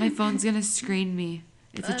 My phone's gonna screen me.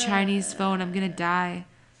 It's a Chinese phone. I'm gonna die.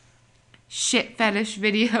 Shit fetish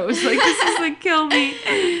videos. Like, this is like, kill me.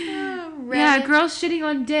 Yeah, girls shitting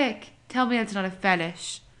on dick. Tell me that's not a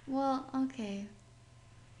fetish. Well, okay.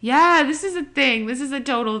 Yeah, this is a thing. This is a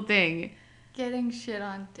total thing. Getting shit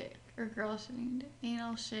on dick. Or girl shitting dick.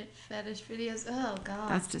 Anal shit fetish videos. Oh, God.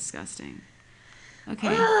 That's disgusting.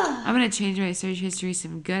 Okay. I'm gonna change my search history.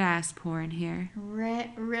 Some good ass porn here.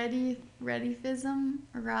 Readyfism.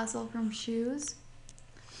 Arousal from shoes.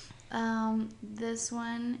 This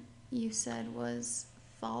one you said was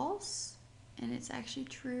false. And it's actually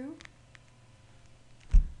true.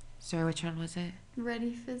 Sorry, which one was it?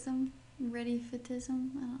 Readyfism. Readyfitism.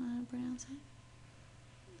 I don't know how to pronounce it.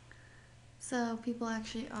 So people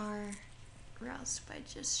actually are aroused by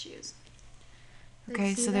just shoes.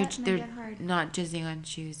 Okay, so they're not jizzing on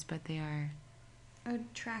shoes, but they are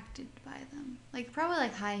attracted by them. Like probably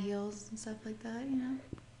like high heels and stuff like that, you know.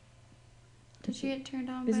 Did she get turned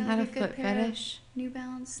on Isn't by that like a a good foot pair fetish? of New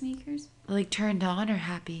Balance sneakers? Like turned on or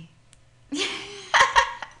happy?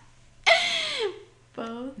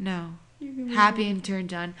 Both. No. Happy and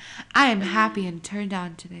turned on. I am happy and turned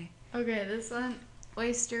on today. Okay, this one,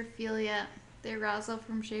 oysterphilia, the arousal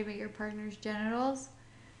from shaving your partner's genitals.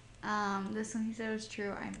 This one he said was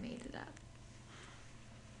true. I made it up.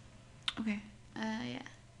 Okay. Yeah.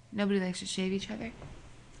 Nobody likes to shave each other.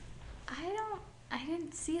 I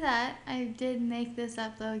didn't see that. I did make this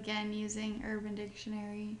up though again using Urban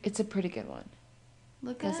Dictionary. It's a pretty good one.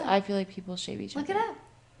 Look it Because up. I feel like people shave each Look other. it up.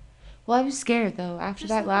 Well, I was scared though. After Just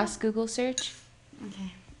that look last up. Google search.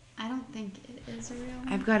 Okay. I don't think it is a real one.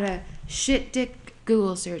 I've got a shit dick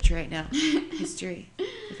Google search right now. History.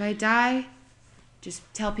 If I die, just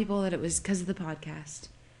tell people that it was because of the podcast.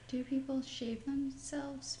 Do people shave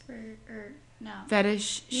themselves or no?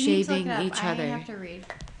 Fetish You need to look shaving it up. each I other. have to read.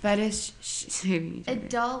 Fetish shaving each other.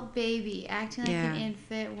 Adult baby acting like an Yeah.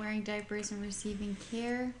 infant, wearing diapers and receiving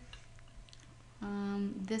care.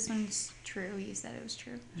 This one's true. You said it was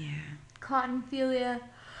true. Yeah. Cottonphilia.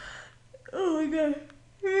 Oh my god.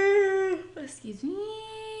 Excuse me.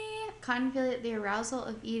 Cottonphilia, the arousal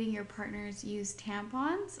of eating your partner's used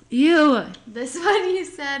tampons. Ew. This one you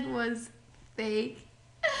said was fake.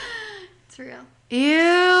 It's real.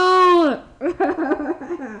 Ew.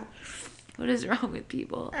 What is wrong with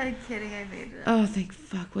people? I'm kidding. I made it up. Oh, thank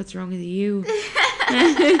fuck. What's wrong with you?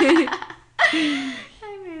 I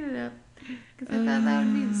made it up. Because I thought that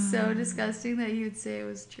would be so disgusting that you'd say it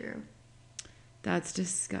was true. That's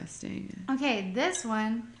disgusting. Okay, this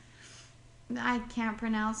one I can't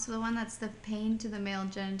pronounce. The one that's the pain to the male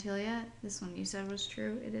genitalia. This one you said was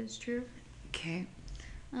true. It is true. Okay.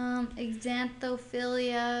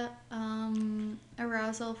 Xanthophilia,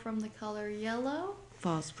 arousal from the color yellow.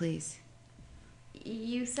 False, please.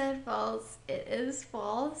 You said false. It is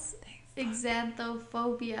false.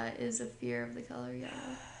 Xanthophobia is a fear of the color yellow.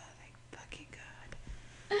 Thank fucking God.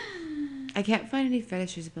 I can't find any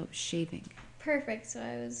fetishes about shaving. Perfect. So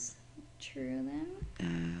I was true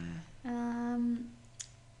then.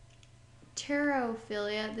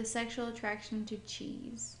 Pterophilia, the sexual attraction to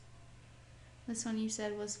cheese. This one you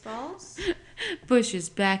said was false. Bush is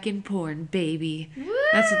back in porn, baby. Woo!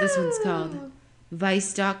 That's what this one's called.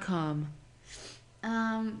 Vice.com.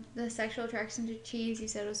 The sexual attraction to cheese you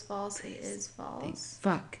said was false. It is false.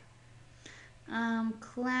 Fuck.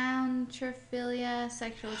 Clownophilia,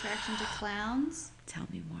 sexual attraction to clowns. Tell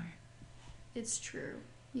me more. It's true.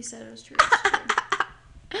 You said it was true. It's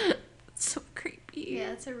true. It's so creepy.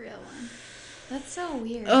 Yeah, it's a real one. That's so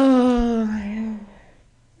weird. Oh, yeah.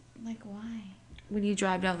 Like, why? When you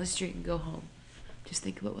drive down the street and go home, just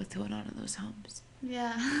think about what's going on in those homes.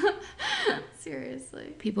 Yeah.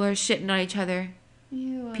 Seriously. People are shitting on each other.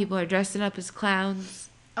 Ew. People are dressing up as clowns.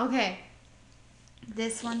 Okay.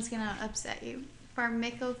 This one's gonna upset you.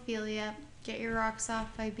 Pharmacophilia. Get your rocks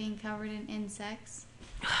off by being covered in insects.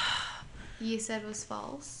 You said was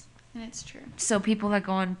false, and it's true. So people that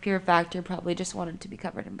go on Pure Factor probably just wanted to be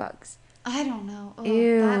covered in bugs. I don't know. Oh,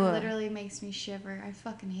 Ew. that literally makes me shiver. I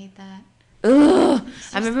fucking hate that. Ugh.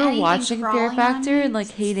 It's I just remember anything watching Pure crawling on Factor me. and like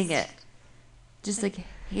hating it. Just like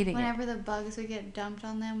hating it. Whenever the bugs would get dumped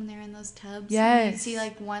on them when they're in those tubs, Yes. and you'd see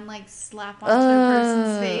like one like slap onto a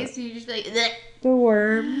person's face, and you just be like, "Bleh." The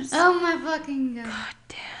worms. Oh my fucking god. God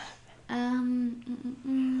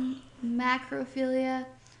damn. Macrophilia,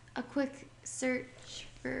 a quick search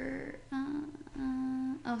for.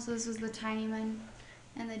 So this was the tiny one,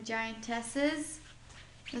 and the giantesses.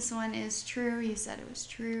 This one is true. You said it was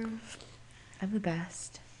true. I'm the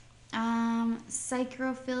best.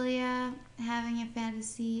 Psychrophilia, having a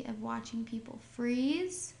fantasy of watching people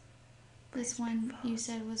freeze. This one you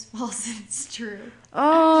said was false and it's true.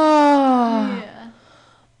 Oh. Yeah.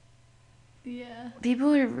 Yeah.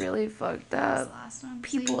 People are really fucked That was up. the last one.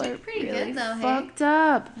 People so you are did pretty really good, though, fucked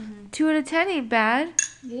up. 2 out of 10 ain't bad.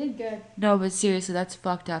 You did good. No, but seriously, that's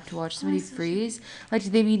fucked up to watch somebody so freeze. Like, do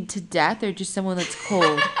they mean to death or just someone that's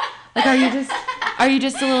cold? Like, are you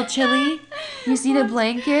just a little chilly? You just need a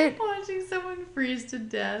blanket? Watching someone freeze to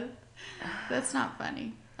death. That's not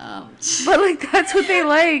funny. But like, that's what they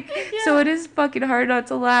like. So it is fucking hard not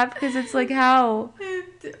to laugh because it's like, how?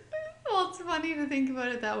 Well, it's funny to think about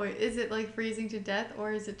it that way. Is it like freezing to death,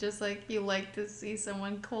 or is it just like you like to see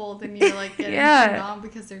someone cold and you're like getting turned on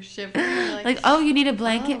because they're shivering? You're like, oh, you need a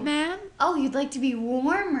blanket, ma'am? Oh, you'd like to be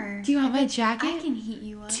warmer. Do you want my jacket? I can heat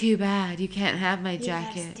you up. Too bad you can't have my You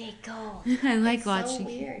jacket. gotta stay cold. I like It's watching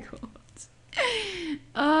so you weird. cold.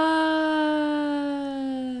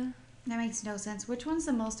 That makes no sense. Which one's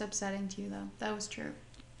the most upsetting to you, though? That was true.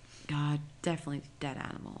 God, definitely the dead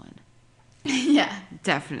animal one. Yeah.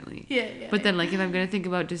 Definitely. Yeah. But then, like, if I'm going to think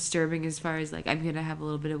about disturbing as far as, like, I'm going to have a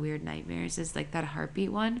little bit of weird nightmares, is, like, that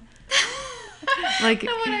heartbeat one. Like, the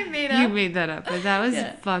one I made up. You made that up, but that was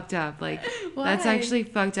fucked up. Like, Why? That's actually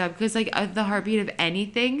fucked up. Because, like, the heartbeat of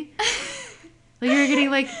anything, like, you're getting,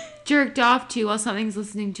 like, jerked off to while something's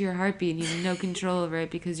listening to your heartbeat and you have no control over it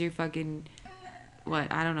because you're fucking...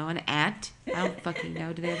 What? I don't know. An ant? I don't fucking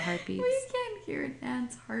know. Do they have heartbeats? We can't hear an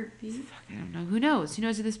ant's heartbeat. Fuck, I don't know. Who knows? Who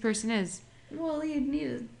knows who this person is? Well, you'd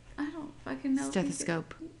need I don't fucking know.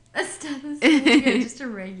 Stethoscope. A stethoscope? Yeah, just a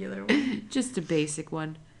regular one. Just a basic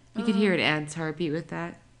one. You could hear an ant's heartbeat with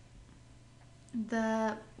that.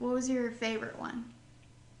 What was your favorite one?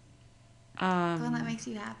 The one that makes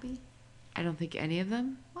you happy? I don't think any of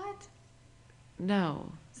them. What?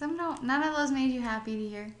 No. Some don't. None of those made you happy to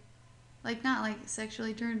hear. Like, not like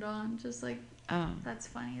sexually turned on. Just like, that's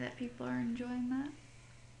funny that people are enjoying that.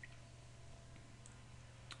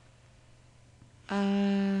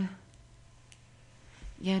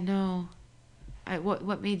 Yeah, no.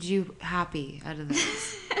 What made you happy out of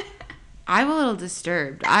this? I'm a little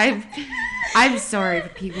disturbed. I'm sorry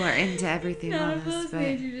if people are into everything None on of this, those but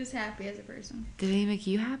made you just happy as a person. did they make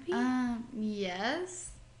you happy? Yes.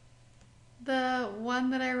 The one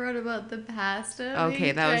that I wrote about the pasta.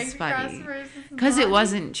 Okay, that was funny. Because it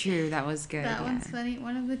wasn't true. That was good. That one's funny.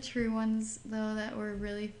 One of the true ones, though, that were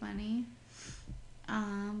really funny. Which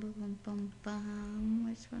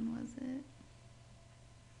one was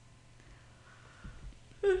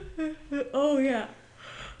it? Oh, yeah.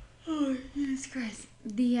 Oh, Jesus Christ.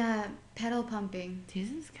 The pedal pumping.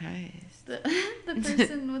 Jesus Christ. The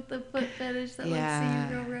person with the foot fetish that likes seeing a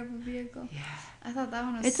girl rev a vehicle. Yeah. I thought that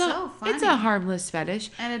one was so funny. It's a harmless fetish.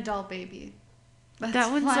 An adult baby. That's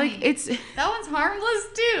that one's funny. like, it's... That one's harmless,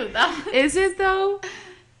 too. Is it, though?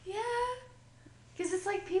 Yeah. Because it's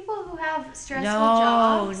like people who have stressful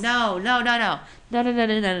jobs. No.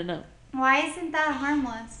 Why isn't that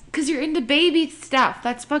harmless? Because you're into baby stuff.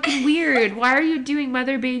 That's fucking weird. Why are you doing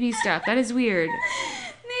mother-baby stuff? That is weird. Maybe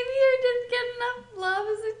you didn't get enough love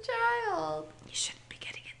as a child. You shouldn't be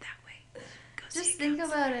getting it that way. Just think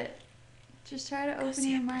about it. Just try to open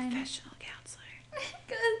your mind. Professional counselor.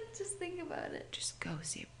 Just think about it. Just go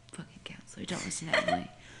see a fucking counselor. Don't listen to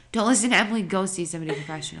Emily. Don't listen to Emily. Go see somebody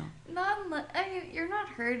professional. You're not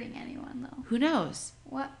hurting anyone, though. Who knows?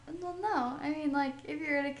 What? Well, no. I mean, like, if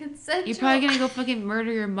you're at a consensual... You're probably going to go fucking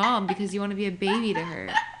murder your mom because you want to be a baby to her.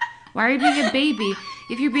 Why are you being a baby?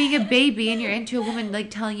 If you're being a baby and you're into a woman,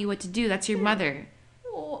 like, telling you what to do, that's your mother.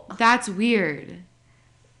 Oh. That's weird.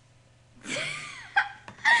 I don't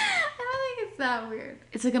think it's that weird.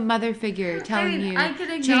 It's like a mother figure telling you,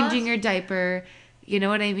 changing changing your diaper. You know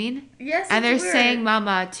what I mean? Yes, and they're weird. saying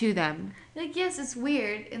mama to them. Like, yes, it's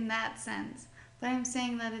weird in that sense. But I'm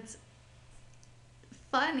saying that it's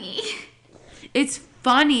funny. It's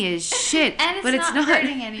funny as shit. And it's but it's not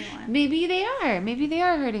hurting anyone. Maybe they are. Maybe they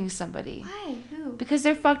are hurting somebody. Why? Who? Because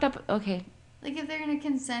they're fucked up. Okay. Like, if they're in a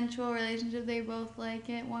consensual relationship, they both like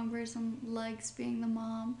it. One person likes being the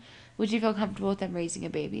mom. Would you feel comfortable with them raising a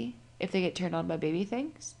baby if they get turned on by baby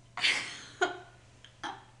things?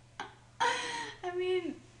 I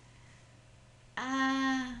mean,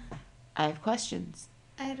 I have questions.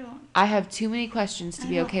 I don't. I have too many questions to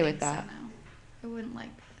be okay with that. So, no. I wouldn't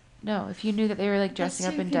like that. No, if you knew that they were like dressing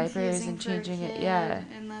up in diapers and changing it, yeah.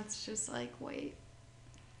 And that's just like, wait,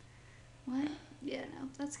 what? Yeah, no,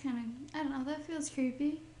 that's kind of, I don't know, that feels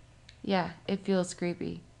creepy. Yeah, it feels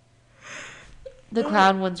creepy. The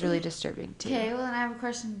clown one's really disturbing too. Okay, well then I have a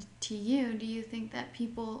question to you. Do you think that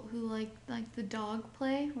people who like the dog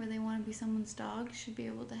play, where they want to be someone's dog, should be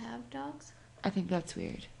able to have dogs? I think that's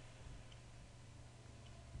weird.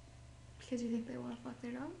 Because you think they want to fuck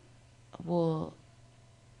their dog? Well,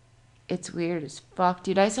 it's weird as fuck,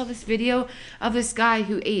 dude. I saw this video of this guy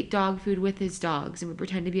who ate dog food with his dogs and would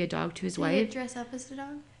pretend to be a dog to his Did he wife. dress up as a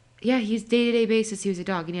dog? Yeah, he's day-to-day basis. He was a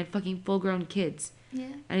dog, and he had fucking full-grown kids. Yeah.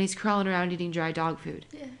 And he's crawling around eating dry dog food.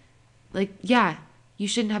 Yeah. Like, yeah, you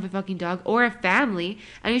shouldn't have a fucking dog or a family,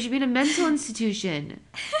 and you should be in a mental institution.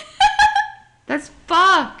 That's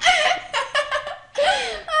fucked.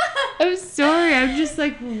 I'm sorry. I'm just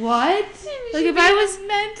like, what? Like, if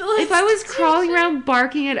I was crawling around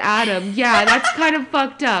barking at Adam, yeah, that's kind of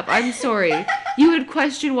fucked up. I'm sorry. You would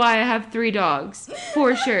question why I have 3 dogs,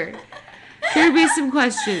 for sure. There'd be some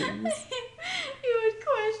questions. You would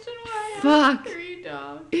question why I Fuck. have 3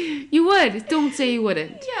 dogs. You would. Don't say you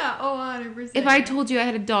wouldn't. Yeah, 100%. If I told you I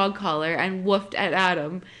had a dog collar and woofed at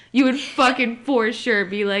Adam, you would fucking for sure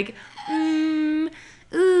be like, ooh,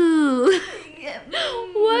 what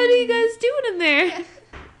are you guys doing in there?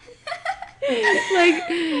 Like,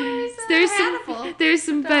 there's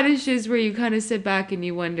some fetishes where you kind of sit back and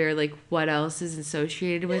you wonder, like, what else is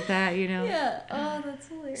associated with that, you know? Yeah. Oh, that's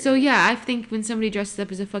hilarious. So, yeah, I think when somebody dresses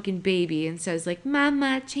up as a fucking baby and says, like,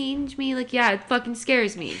 Mama, change me, like, yeah, it fucking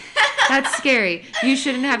scares me. That's scary. You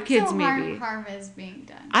shouldn't have kids, so maybe. harm is being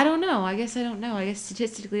done. I don't know. I guess I don't know. I guess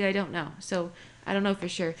statistically I don't know. So, I don't know for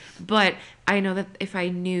sure. But I know that if I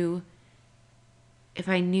knew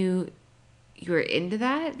you were into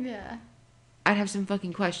that, Yeah. I'd have some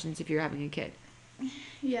fucking questions if you're having a kid.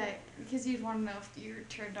 Yeah, because you'd want to know if you're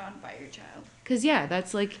turned on by your child. Because, yeah,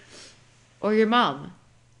 that's like... Or your mom.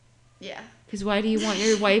 Yeah. Because why do you want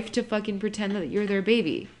your wife to fucking pretend that you're their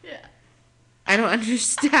baby? Yeah. I don't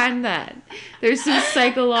understand that. There's some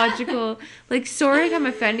psychological... Like, sorry if I'm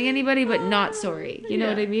offending anybody, but not sorry. You know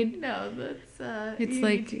what I mean? No, that's... It's you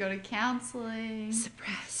like... need to go to counseling.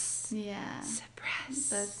 Suppress. Yeah. Suppress.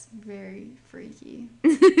 That's very freaky.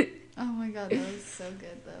 Oh my god, that was so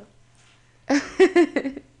good,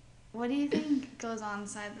 though. What do you think goes on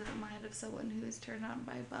inside the mind of someone who is turned on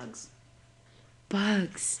by bugs?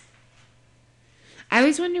 Bugs. I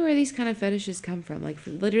always wonder where these kind of fetishes come from. Like,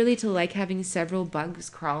 literally to like having several bugs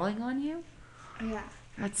crawling on you. Yeah.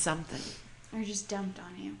 That's something. Or just dumped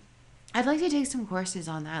on you. I'd like to take some courses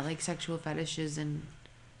on that, like sexual fetishes and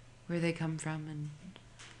where they come from, and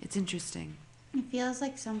it's interesting. It feels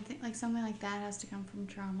like something like that has to come from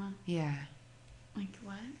trauma. Yeah. Like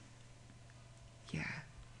what? Yeah.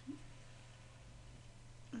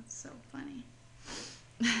 That's so funny.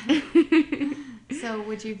 So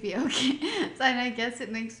would you be okay? So, and I guess it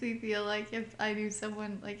makes me feel like if I knew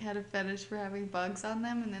someone like had a fetish for having bugs on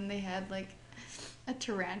them, and then they had like a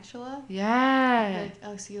tarantula. Yeah. Like,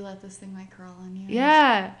 oh, so you let this thing like crawl on you.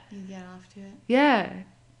 Yeah. You get off to it. Yeah.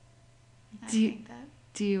 I Do you- think that.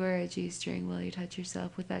 Do you wear a G-string while you touch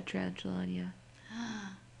yourself with that tarantula on you?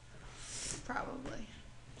 Probably.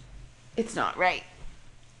 It's not right.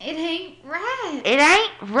 It ain't right. It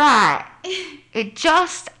ain't right. It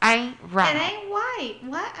just ain't right. It ain't white.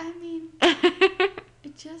 What? I mean,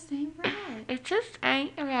 it just ain't right. It just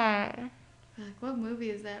ain't right. Like, what movie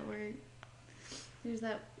is that where there's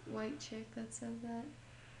that white chick that says that?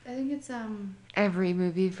 I think it's Every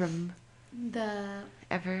movie from the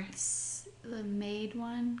ever. The maid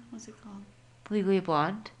one. What's it called? Legally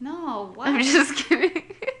Blonde. No, what? I'm just kidding.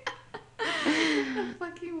 The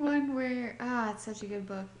fucking one where it's such a good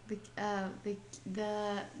book. The help.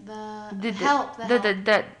 The help.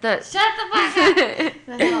 Shut Shut the fuck up.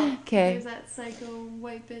 The help. Okay. There's that psycho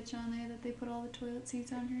white bitch on there that they put all the toilet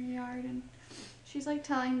seats on her yard, and she's like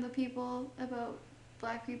telling the people about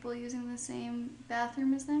black people using the same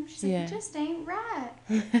bathroom as them. She's like, Yeah. it just ain't right.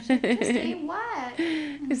 She's like, it just ain't white.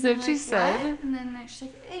 And Is they're that what she said? "What?" And then she's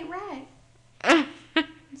like, it ain't right. I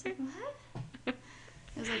was like, what? It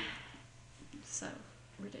was like so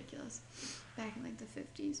ridiculous. Back in like the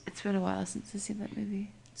 50s. It's been a while since I've seen that movie.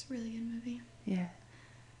 It's a really good movie. Yeah.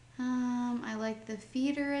 I like the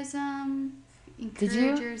feederism, Did you?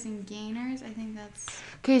 encouragers and gainers. I think that's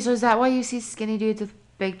Okay, so is that why you see skinny dudes with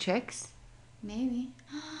big chicks? maybe.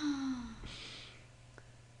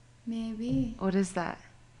 Maybe. What is that?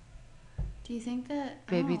 Do you think that?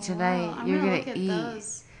 Baby, oh, tonight wow. I'm you're gonna gonna look at eat.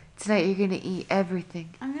 those. Tonight you're gonna eat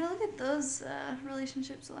everything. I'm gonna look at those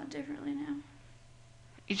relationships a lot differently now.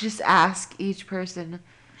 You just ask each person.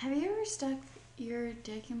 Have you ever stuck your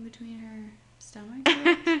dick in between her stomach?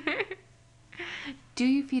 Do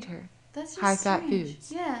you feed her? That's just high-fat strange.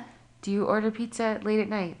 foods? Yeah. Do you order pizza late at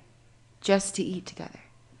night just to eat together?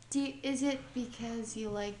 Is it because you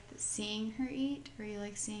like seeing her eat, or you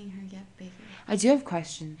like seeing her get bigger? I do have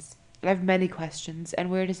questions. I have many questions.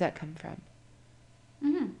 And where does that come from?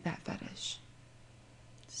 Mm-hmm. That fetish.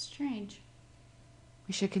 Strange.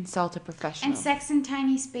 We should consult a professional. And sex in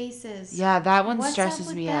tiny spaces. Yeah, that one What's stresses up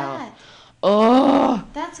with me that? out. Oh,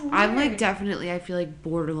 That's weird. I'm like definitely. I feel like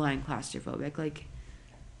borderline claustrophobic. Like,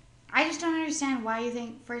 I just don't understand why you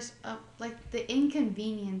think like the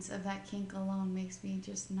inconvenience of that kink alone makes me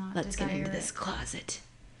just not. let's desire get into it. this closet.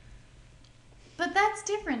 But that's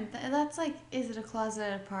different. That's like, is it a closet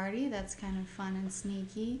at a party? That's kind of fun and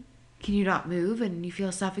sneaky. Can you not move and you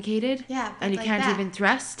feel suffocated? Yeah, but And you like can't that. even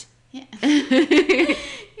thrust? Yeah.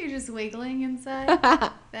 You're just wiggling inside,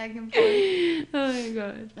 back and forth. Oh my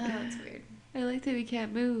god. Oh, that's weird. I like that we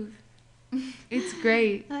can't move. It's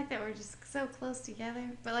great. I like that we're just so close together.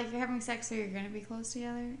 But like, you're having sex, so you're gonna be close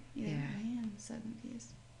together. Yeah. I am so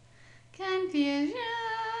confused. Confusion.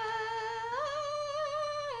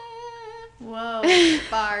 Whoa.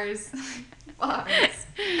 Bars. Bars.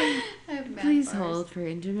 I have mad Please bars. hold for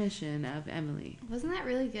intermission of Emily. Wasn't that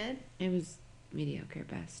really good? It was mediocre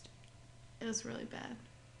best. It was really bad.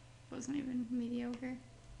 It wasn't even mediocre.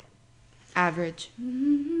 Average.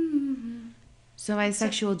 So my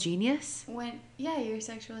sexual genius? Yeah, you're a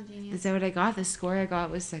sexual genius. Is that what I got? The score I got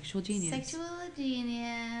was sexual genius. Sexual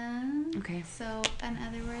genius. Okay. So, in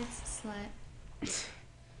other words, slut.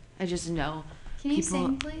 I just know. Can you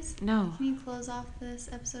sing, please? No. Can you close off this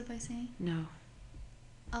episode by singing? No.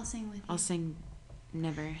 I'll sing with you. I'll sing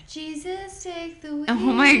never. Jesus, take the wheel. Oh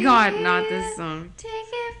my god, not this song. Take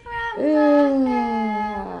it from my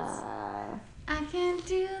hands. I can't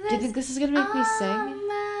do this. Do you think this is gonna make me sing? On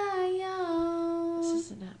my own. This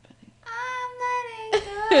isn't happening. I'm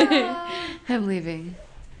letting go. I'm leaving.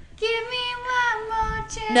 Give me one more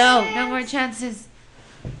chance. No more chances.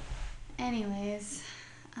 Anyways,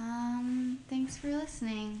 thanks for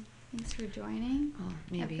listening. Thanks for joining. Oh,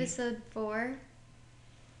 maybe. Episode 4.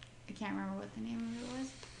 I can't remember what the name of it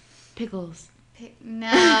was. Pickles.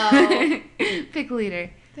 No. Pickle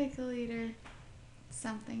eater. Pickle eater.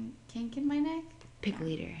 Something. Kink in my neck? Pickle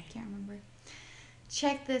eater. Can't remember.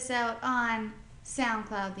 Check this out on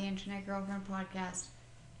SoundCloud, The Internet Girlfriend Podcast.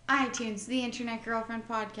 iTunes, The Internet Girlfriend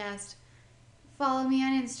Podcast. Follow me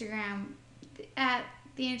on Instagram at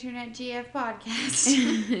The Internet GF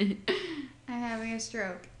Podcast. I'm having a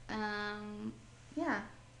stroke. Yeah.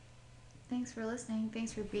 Thanks for listening.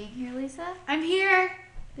 Thanks for being here, Lisa. I'm here.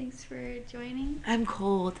 Thanks for joining. I'm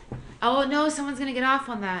cold. Oh no, someone's gonna get off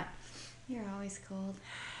on that. You're always cold.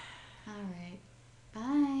 All right.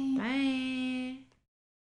 Bye. Bye.